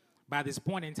it. By this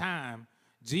point in time,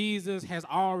 Jesus has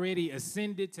already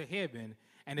ascended to heaven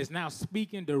and is now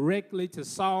speaking directly to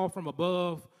Saul from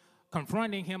above,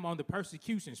 confronting him on the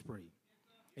persecution spree.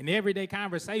 In everyday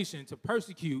conversation, to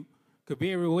persecute could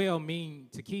very well mean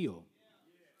to kill.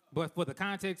 But for the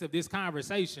context of this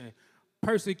conversation,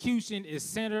 persecution is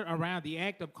centered around the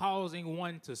act of causing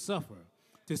one to suffer,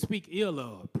 to speak ill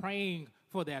of, praying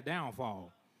for their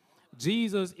downfall.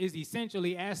 Jesus is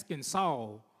essentially asking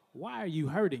Saul, "Why are you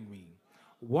hurting me?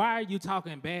 Why are you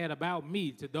talking bad about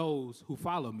me to those who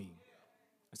follow me?"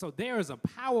 So there is a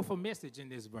powerful message in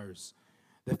this verse.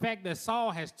 The fact that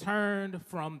Saul has turned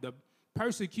from the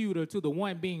persecutor to the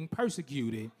one being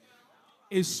persecuted,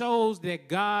 it shows that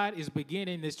God is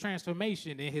beginning this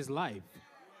transformation in his life.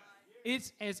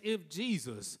 It's as if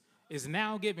Jesus is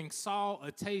now giving Saul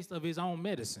a taste of his own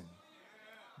medicine.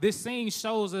 This scene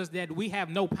shows us that we have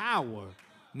no power,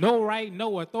 no right,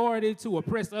 no authority to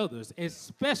oppress others,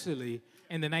 especially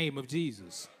in the name of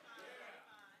Jesus.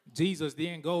 Jesus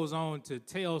then goes on to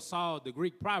tell Saul the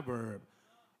Greek proverb,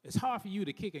 "It's hard for you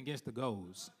to kick against the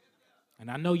goads." And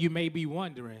I know you may be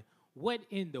wondering, what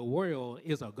in the world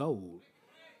is a goad?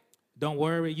 Don't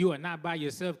worry, you are not by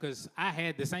yourself, because I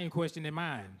had the same question in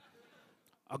mind.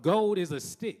 A goad is a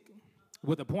stick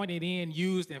with a pointed end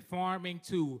used in farming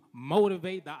to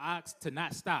motivate the ox to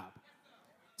not stop,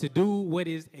 to do what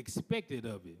is expected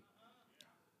of it.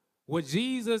 What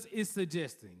Jesus is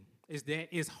suggesting is that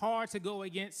it's hard to go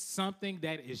against something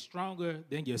that is stronger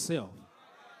than yourself.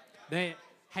 That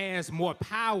has more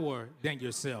power than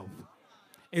yourself.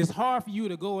 It's hard for you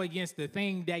to go against the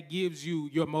thing that gives you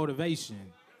your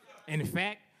motivation. In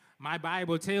fact, my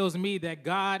Bible tells me that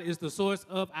God is the source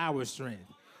of our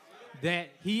strength, that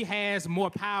he has more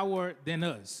power than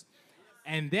us.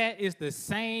 And that is the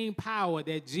same power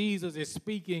that Jesus is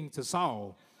speaking to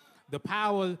Saul, the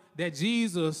power that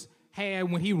Jesus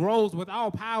had when he rose with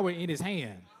all power in his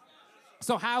hand.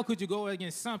 So how could you go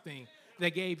against something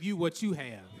that gave you what you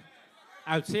have?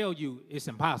 I'll tell you, it's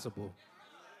impossible.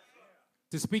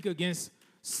 To speak against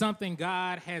something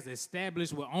God has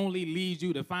established will only lead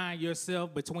you to find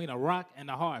yourself between a rock and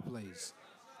a hard place,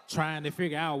 trying to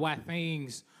figure out why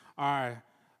things are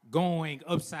going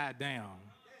upside down.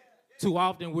 Too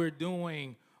often we're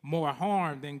doing more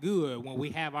harm than good when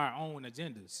we have our own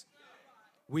agendas.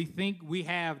 We think we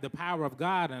have the power of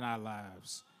God in our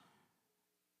lives.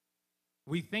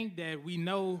 We think that we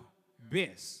know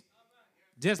best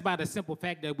just by the simple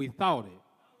fact that we thought it.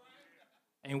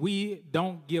 And we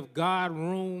don't give God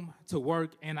room to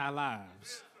work in our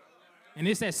lives. And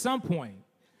it's at some point,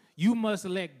 you must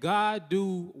let God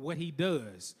do what he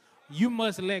does. You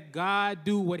must let God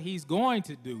do what he's going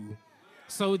to do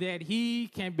so that he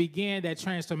can begin that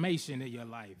transformation in your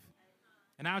life.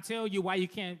 And I'll tell you why you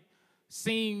can't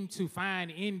seem to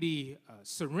find any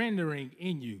surrendering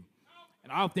in you.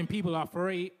 And often people are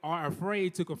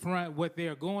afraid to confront what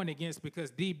they're going against because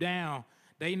deep down,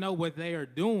 they know what they are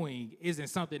doing isn't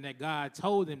something that God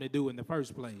told them to do in the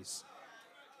first place.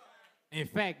 In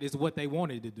fact, it's what they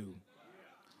wanted to do.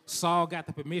 Saul got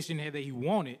the permission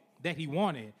that he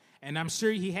wanted, and I'm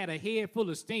sure he had a head full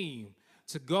of steam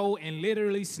to go and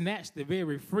literally snatch the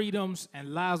very freedoms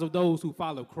and lives of those who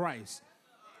follow Christ.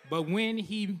 But when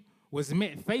he was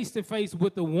met face to face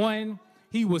with the one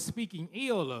he was speaking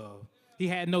ill of, he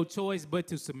had no choice but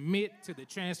to submit to the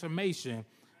transformation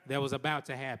that was about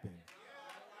to happen.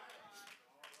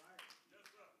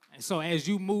 And so as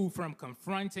you move from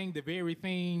confronting the very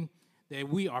thing that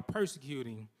we are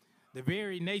persecuting, the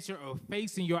very nature of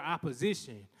facing your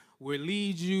opposition will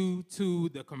lead you to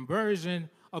the conversion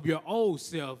of your old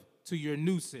self to your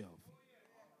new self.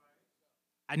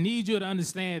 I need you to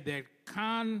understand that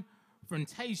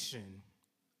confrontation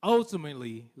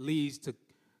ultimately leads to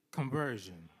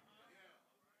conversion.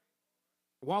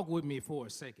 Walk with me for a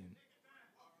second.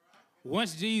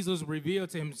 Once Jesus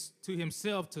revealed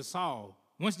himself to Saul,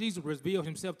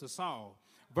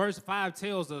 verse 5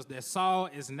 tells us that Saul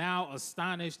is now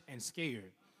astonished and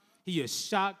scared. He is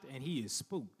shocked and he is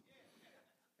spooked.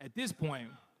 At this point,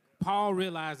 Paul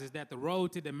realizes that the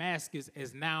road to Damascus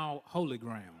is now holy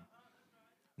ground.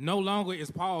 No longer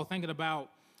is Paul thinking about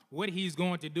what he's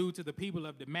going to do to the people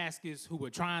of Damascus who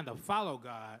were trying to follow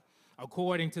God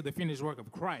according to the finished work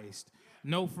of Christ.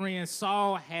 No, friend,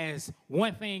 Saul has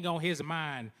one thing on his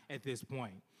mind at this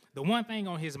point. The one thing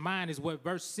on his mind is what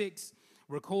verse 6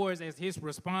 records as his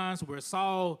response, where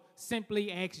Saul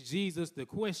simply asked Jesus the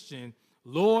question,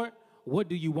 Lord, what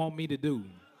do you want me to do?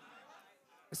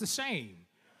 It's a shame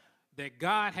that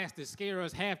God has to scare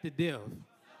us half to death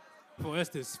for us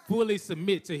to fully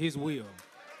submit to his will.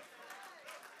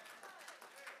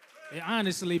 It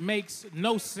honestly makes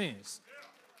no sense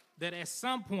that at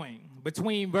some point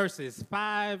between verses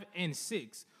 5 and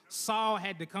 6, Saul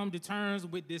had to come to terms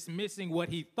with dismissing what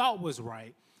he thought was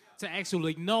right to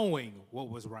actually knowing what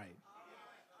was right.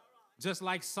 Just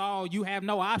like Saul, you have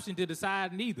no option to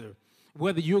decide neither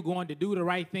whether you're going to do the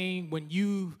right thing when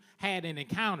you've had an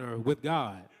encounter with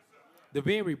God. The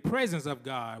very presence of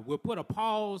God will put a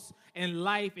pause in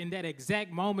life in that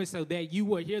exact moment so that you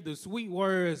will hear the sweet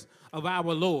words of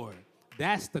our Lord.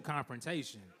 That's the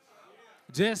confrontation.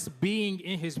 Just being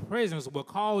in his presence will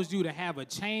cause you to have a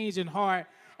change in heart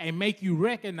and make you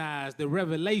recognize the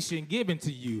revelation given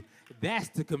to you. That's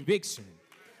the conviction.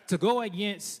 To go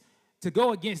against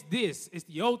this is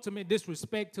the ultimate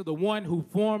disrespect to the one who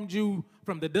formed you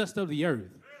from the dust of the earth,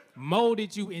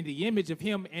 molded you in the image of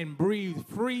him, and breathed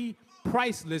free,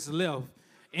 priceless life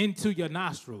into your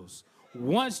nostrils.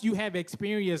 Once you have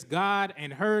experienced God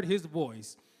and heard his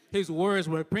voice, his words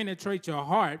will penetrate your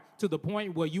heart to the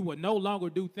point where you will no longer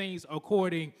do things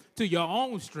according to your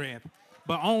own strength,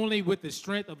 but only with the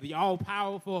strength of the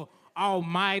all-powerful,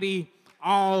 almighty,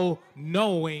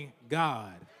 all-knowing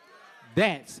God.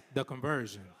 That's the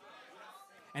conversion.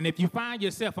 And if you find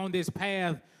yourself on this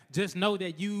path, just know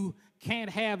that you can't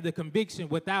have the conviction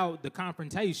without the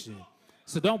confrontation.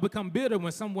 So don't become bitter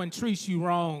when someone treats you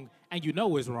wrong and you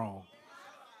know it's wrong.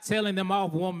 Telling them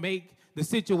off won't make the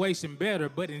situation better,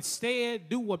 but instead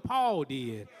do what Paul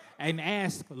did and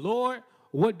ask, Lord,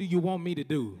 what do you want me to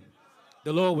do?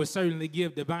 The Lord will certainly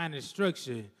give divine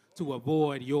instruction to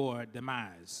avoid your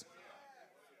demise.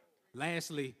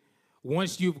 Lastly,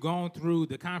 once you've gone through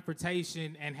the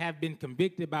confrontation and have been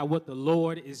convicted by what the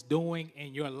Lord is doing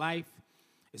in your life,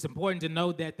 it's important to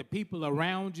know that the people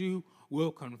around you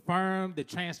will confirm the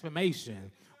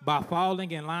transformation by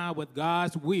falling in line with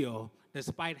God's will,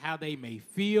 despite how they may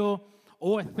feel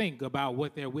or think about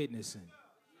what they're witnessing.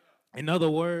 In other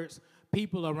words,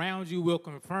 people around you will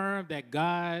confirm that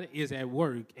God is at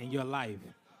work in your life.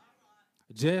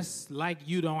 Just like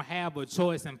you don't have a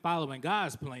choice in following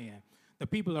God's plan, the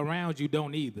people around you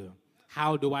don't either.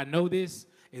 How do I know this?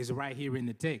 It's right here in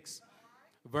the text.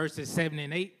 Verses 7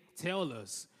 and 8 tell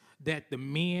us that the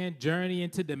men journeying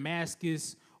to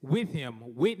Damascus with him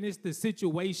witnessed the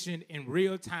situation in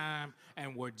real time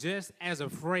and were just as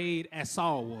afraid as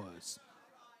Saul was.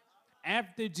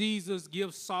 After Jesus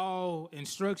gives Saul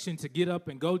instruction to get up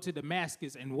and go to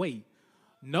Damascus and wait,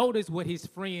 notice what his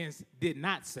friends did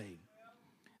not say.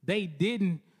 They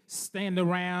didn't stand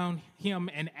around him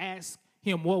and ask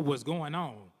him what was going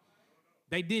on.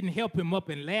 They didn't help him up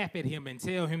and laugh at him and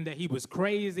tell him that he was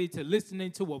crazy to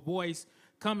listening to a voice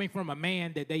coming from a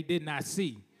man that they did not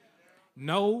see.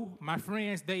 No, my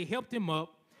friends, they helped him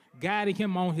up, guided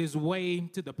him on his way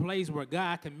to the place where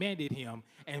God commanded him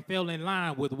and fell in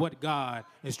line with what God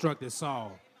instructed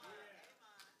Saul.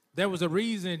 There was a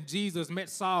reason Jesus met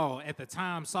Saul at the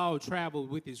time Saul traveled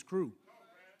with his crew.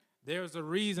 There's a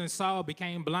reason Saul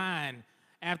became blind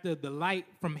after the light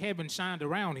from heaven shined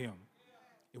around him.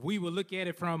 If we will look at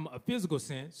it from a physical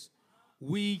sense,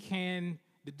 we can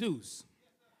deduce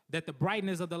that the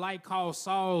brightness of the light caused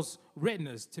Saul's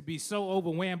retinas to be so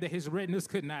overwhelmed that his retinas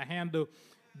could not handle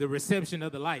the reception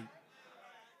of the light.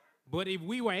 But if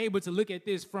we were able to look at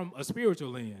this from a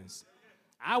spiritual lens,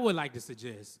 I would like to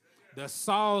suggest that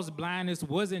Saul's blindness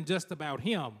wasn't just about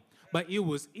him, but it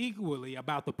was equally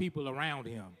about the people around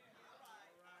him.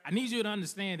 I need you to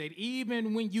understand that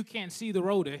even when you can't see the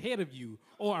road ahead of you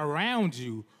or around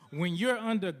you, when you're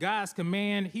under God's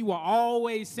command, he will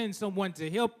always send someone to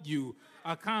help you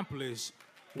accomplish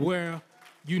where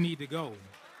you need to go.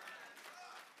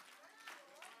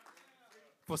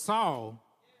 For Saul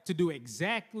to do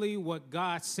exactly what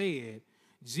God said,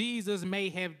 Jesus may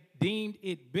have deemed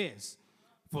it best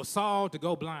for Saul to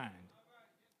go blind.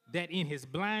 That in his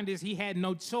blindness, he had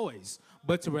no choice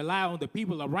but to rely on the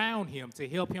people around him to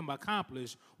help him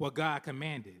accomplish what God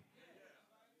commanded.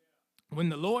 When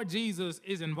the Lord Jesus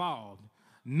is involved,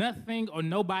 nothing or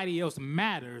nobody else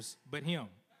matters but him.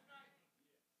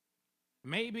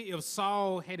 Maybe if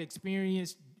Saul had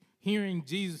experienced hearing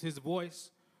Jesus'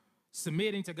 voice,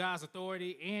 submitting to God's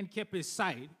authority, and kept his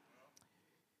sight,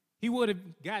 he would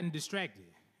have gotten distracted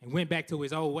and went back to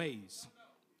his old ways.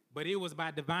 But it was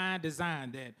by divine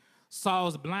design that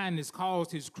Saul's blindness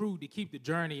caused his crew to keep the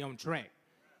journey on track.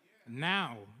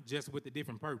 Now, just with a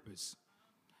different purpose.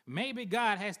 Maybe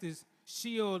God has to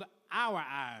shield our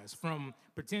eyes from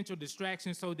potential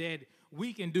distractions so that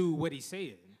we can do what he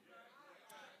said.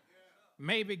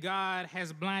 Maybe God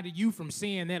has blinded you from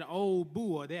seeing that old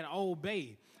bull or that old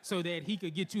babe so that he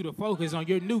could get you to focus on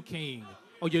your new king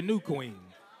or your new queen.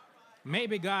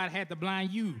 Maybe God had to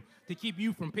blind you to keep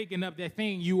you from picking up that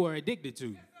thing you were addicted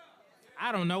to.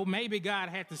 I don't know, maybe God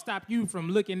had to stop you from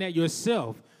looking at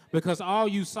yourself because all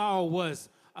you saw was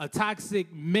a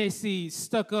toxic, messy,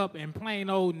 stuck up, and plain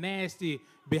old nasty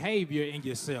behavior in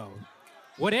yourself.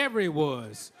 Whatever it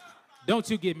was, don't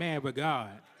you get mad with God.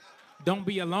 Don't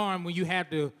be alarmed when you have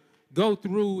to go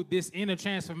through this inner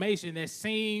transformation that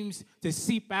seems to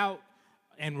seep out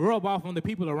and rub off on the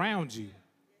people around you.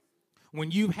 When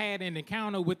you've had an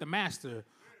encounter with the master,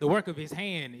 the work of his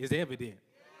hand is evident.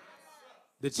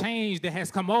 The change that has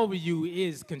come over you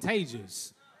is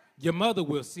contagious. Your mother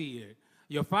will see it.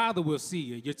 Your father will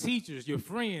see it. Your teachers, your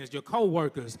friends, your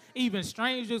co-workers, even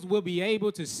strangers will be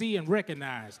able to see and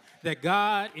recognize that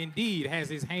God indeed has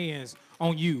his hands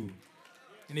on you.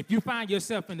 And if you find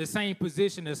yourself in the same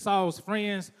position as Saul's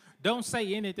friends, don't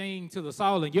say anything to the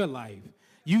Saul in your life.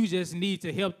 You just need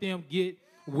to help them get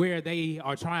where they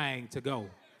are trying to go.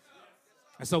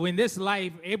 And so in this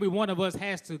life, every one of us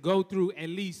has to go through at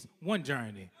least one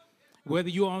journey. Whether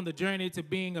you're on the journey to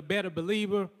being a better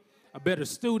believer, a better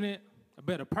student, a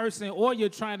better person, or you're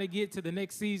trying to get to the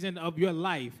next season of your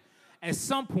life, at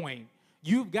some point,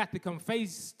 you've got to come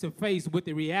face to face with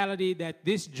the reality that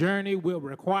this journey will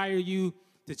require you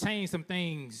to change some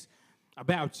things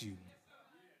about you.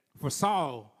 For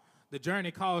Saul, the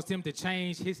journey caused him to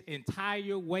change his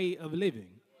entire way of living.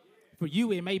 For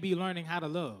you, it may be learning how to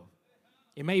love.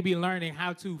 It may be learning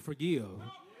how to forgive.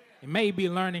 It may be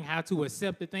learning how to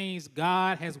accept the things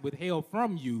God has withheld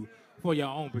from you for your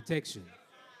own protection.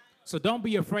 So don't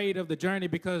be afraid of the journey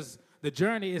because the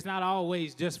journey is not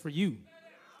always just for you.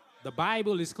 The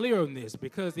Bible is clear on this,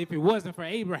 because if it wasn't for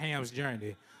Abraham's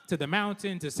journey to the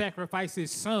mountain to sacrifice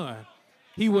his son,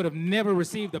 he would have never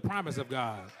received the promise of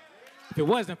God. If it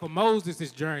wasn't for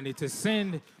Moses' journey to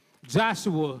send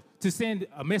Joshua, to send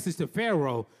a message to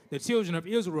Pharaoh, the children of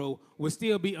Israel would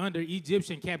still be under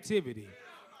Egyptian captivity.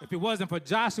 If it wasn't for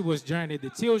Joshua's journey, the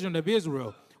children of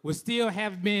Israel would still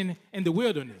have been in the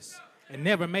wilderness and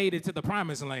never made it to the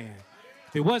promised land.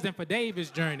 If it wasn't for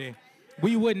David's journey,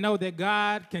 we wouldn't know that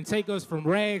God can take us from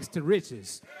rags to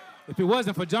riches. If it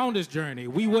wasn't for Jonah's journey,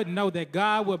 we wouldn't know that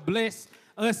God would bless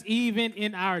us even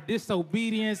in our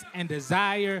disobedience and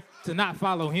desire to not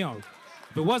follow him.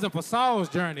 If it wasn't for Saul's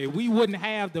journey, we wouldn't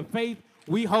have the faith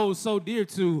we hold so dear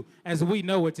to as we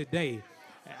know it today.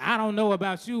 I don't know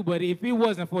about you, but if it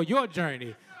wasn't for your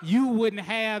journey, you wouldn't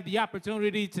have the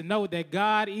opportunity to know that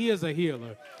God is a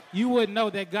healer. You wouldn't know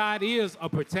that God is a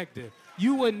protector.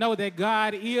 You wouldn't know that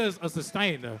God is a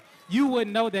sustainer. You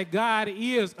wouldn't know that God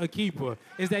is a keeper.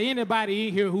 Is there anybody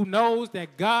in here who knows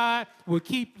that God will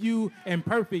keep you in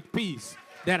perfect peace?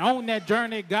 That on that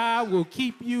journey, God will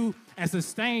keep you and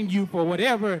sustain you for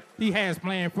whatever he has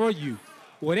planned for you.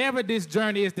 Whatever this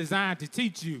journey is designed to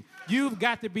teach you, you've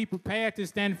got to be prepared to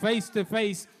stand face to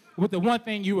face with the one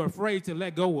thing you're afraid to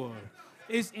let go of.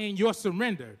 It's in your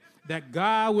surrender that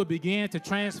God will begin to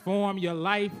transform your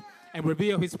life and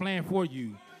reveal his plan for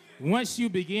you. Once you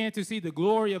begin to see the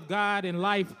glory of God in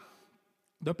life,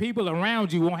 the people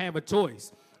around you won't have a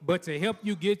choice but to help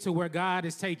you get to where God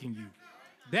is taking you.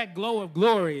 That glow of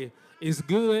glory is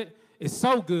good. It's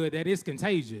so good that it's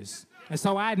contagious. And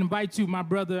so I invite you, my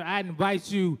brother, I invite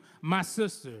you, my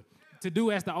sister, to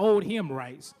do as the old hymn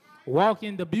writes, walk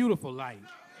in the beautiful light.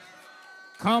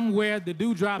 Come where the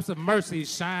dewdrops of mercy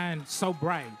shine so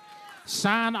bright.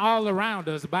 Shine all around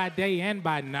us by day and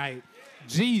by night.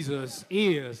 Jesus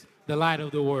is the light of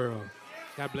the world.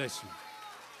 God bless you.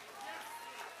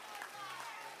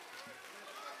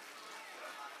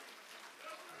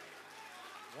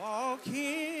 Walk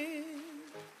in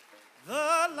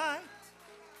the light,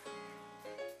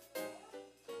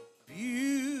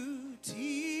 beauty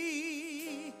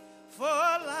for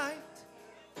light.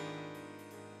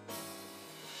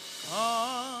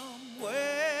 Come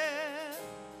where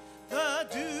the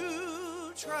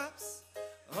dewdrops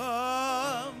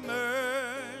of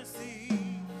mercy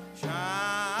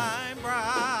shine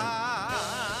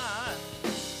bright,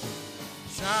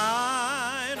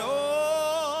 shine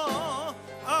all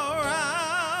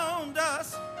around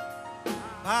us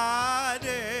by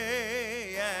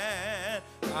day and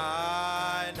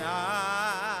by night.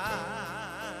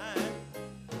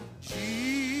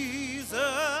 Jesus,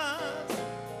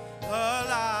 the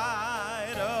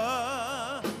light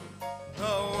of the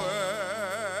world.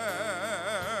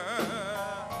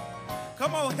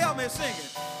 Come on, help me sing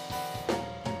it.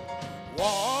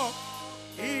 Walk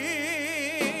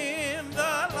in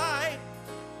the light,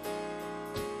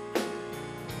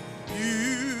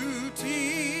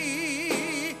 beauty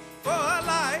for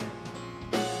light.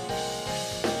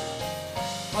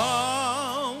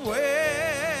 Come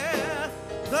where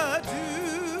the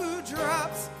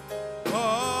dewdrops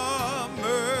of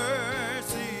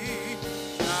mercy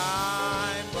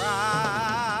shine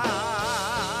bright,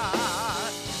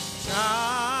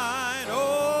 shine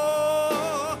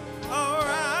all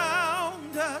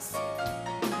around us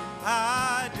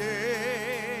by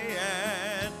day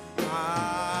and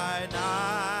by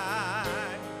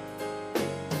night.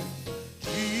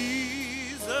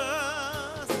 Jesus,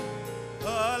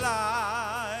 the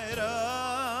light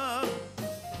of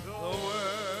the world.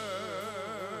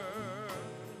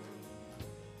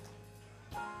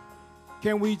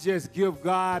 Can we just give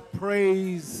God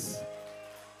praise?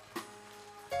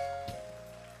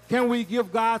 Can we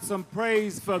give God some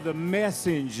praise for the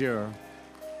messenger?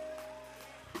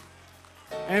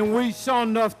 And we sure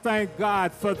enough thank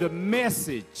God for the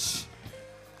message.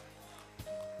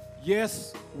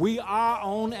 Yes, we are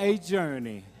on a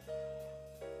journey.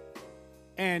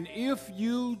 And if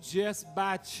you just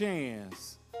by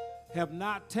chance have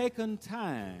not taken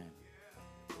time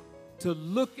to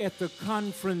look at the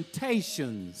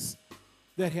confrontations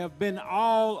that have been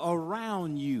all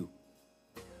around you,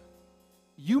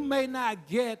 you may not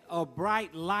get a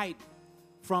bright light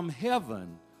from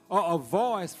heaven or a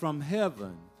voice from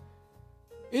heaven.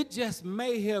 It just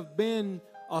may have been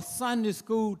a Sunday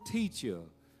school teacher.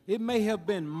 It may have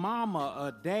been mama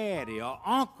or daddy or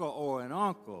uncle or an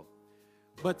uncle.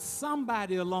 But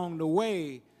somebody along the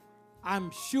way,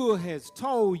 I'm sure, has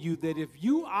told you that if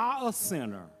you are a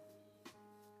sinner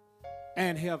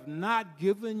and have not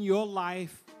given your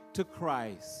life to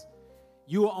Christ,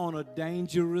 you are on a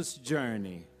dangerous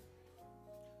journey.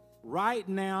 right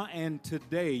now and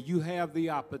today, you have the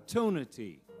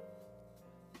opportunity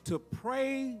to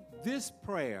pray this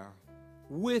prayer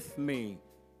with me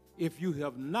if you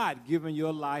have not given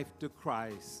your life to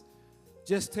Christ.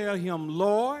 Just tell him,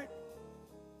 Lord,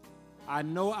 I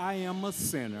know I am a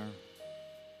sinner.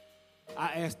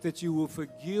 I ask that you will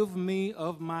forgive me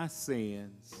of my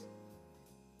sins.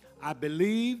 I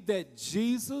believe that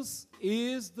Jesus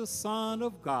is the Son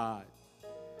of God.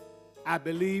 I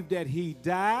believe that he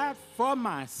died for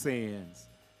my sins,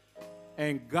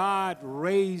 and God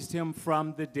raised him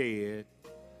from the dead.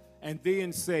 And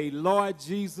then say, Lord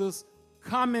Jesus,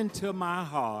 come into my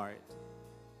heart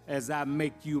as I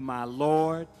make you my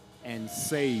Lord and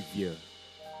Savior.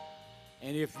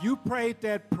 And if you prayed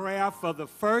that prayer for the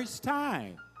first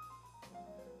time,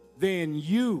 then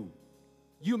you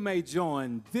may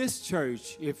join this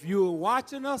church. If you're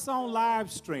watching us on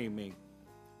live streaming,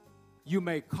 you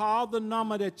may call the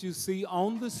number that you see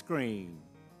on the screen.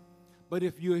 But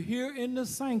if you're here in the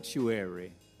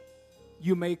sanctuary,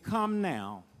 you may come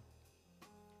now.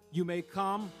 You may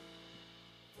come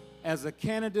as a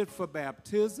candidate for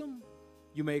baptism.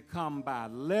 You may come by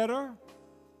letter,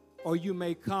 or you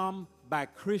may come by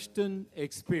Christian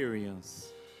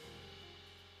experience.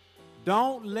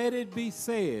 Don't let it be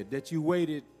said that you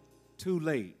waited too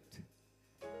late.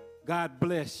 God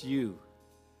bless you.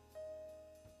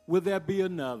 Will there be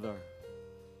another?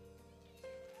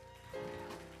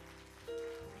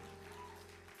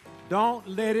 Don't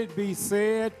let it be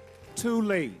said too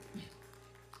late.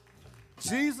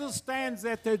 Jesus stands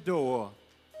at the door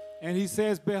and he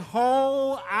says,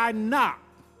 behold, I knock.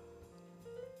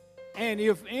 And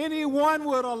if anyone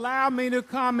would allow me to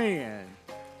come in,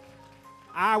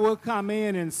 I will come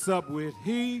in and sup with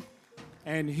he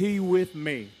and he with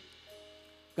me.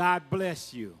 God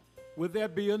bless you. Will there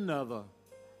be another?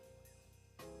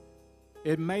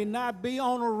 It may not be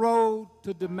on a road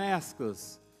to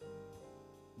Damascus,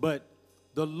 but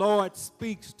the Lord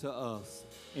speaks to us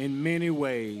in many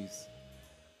ways.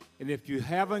 And if you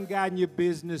haven't gotten your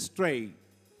business straight,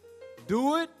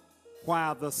 do it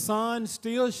while the sun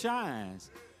still shines.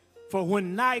 For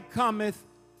when night cometh,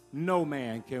 no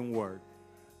man can work.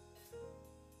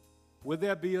 Will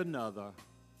there be another?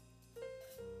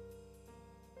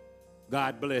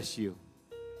 God bless you.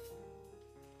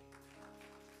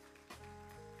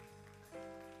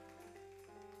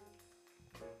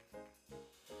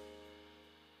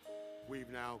 We've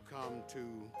now come to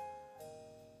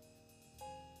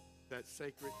that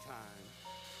sacred time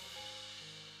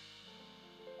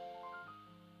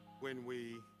when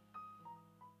we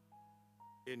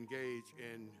engage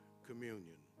in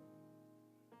communion.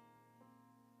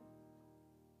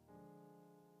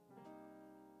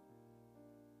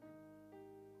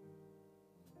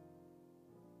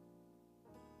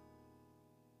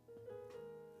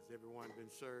 Has everyone been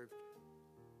served?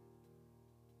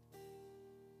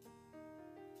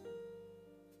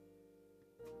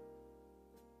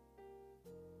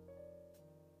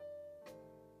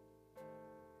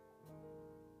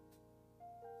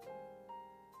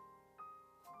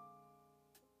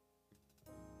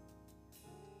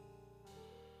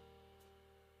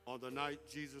 On the night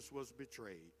Jesus was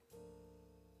betrayed,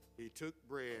 he took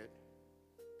bread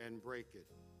and brake it,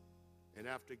 and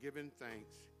after giving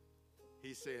thanks,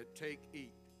 he said, take,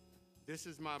 eat. This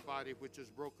is my body which is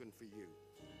broken for you.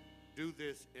 Do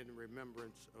this in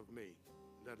remembrance of me.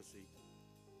 Let us eat.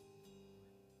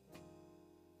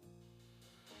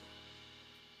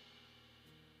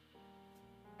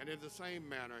 And in the same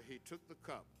manner, he took the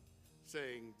cup,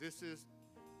 saying, This is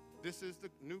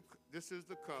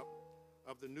the cup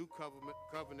of the new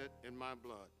covenant in my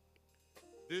blood.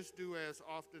 This do as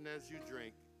often as you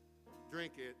drink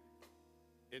it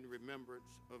in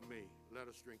remembrance of me. Let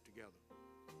us drink together.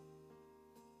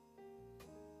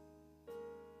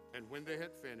 And when they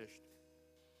had finished,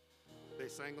 they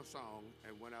sang a song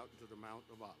and went out into the Mount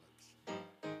of Olives.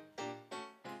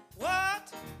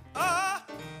 What a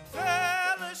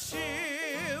fellowship,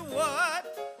 what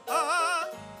a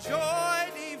joy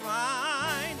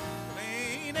divine,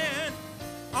 leaning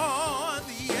on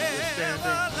the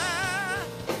everlasting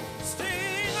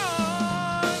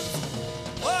arms.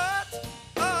 What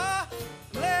a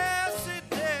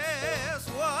blessedness,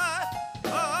 what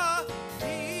a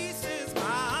peace is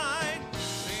mine,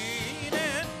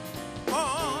 leaning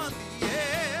on the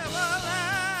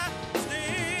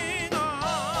everlasting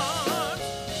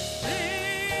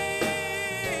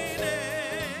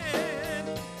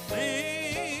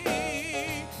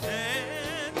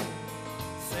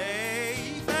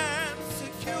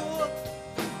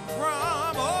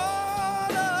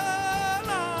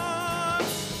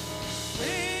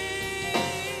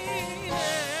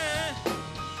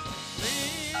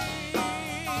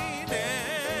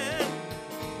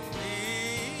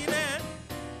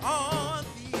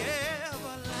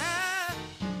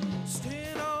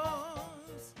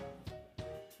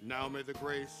Now may the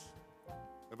grace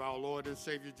of our Lord and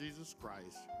Savior Jesus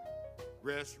Christ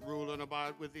rest, rule, and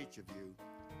abide with each of you,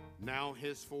 now,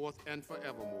 henceforth, and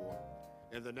forevermore.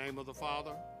 In the name of the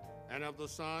Father, and of the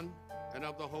Son, and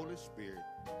of the Holy Spirit.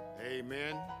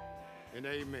 Amen and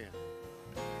amen.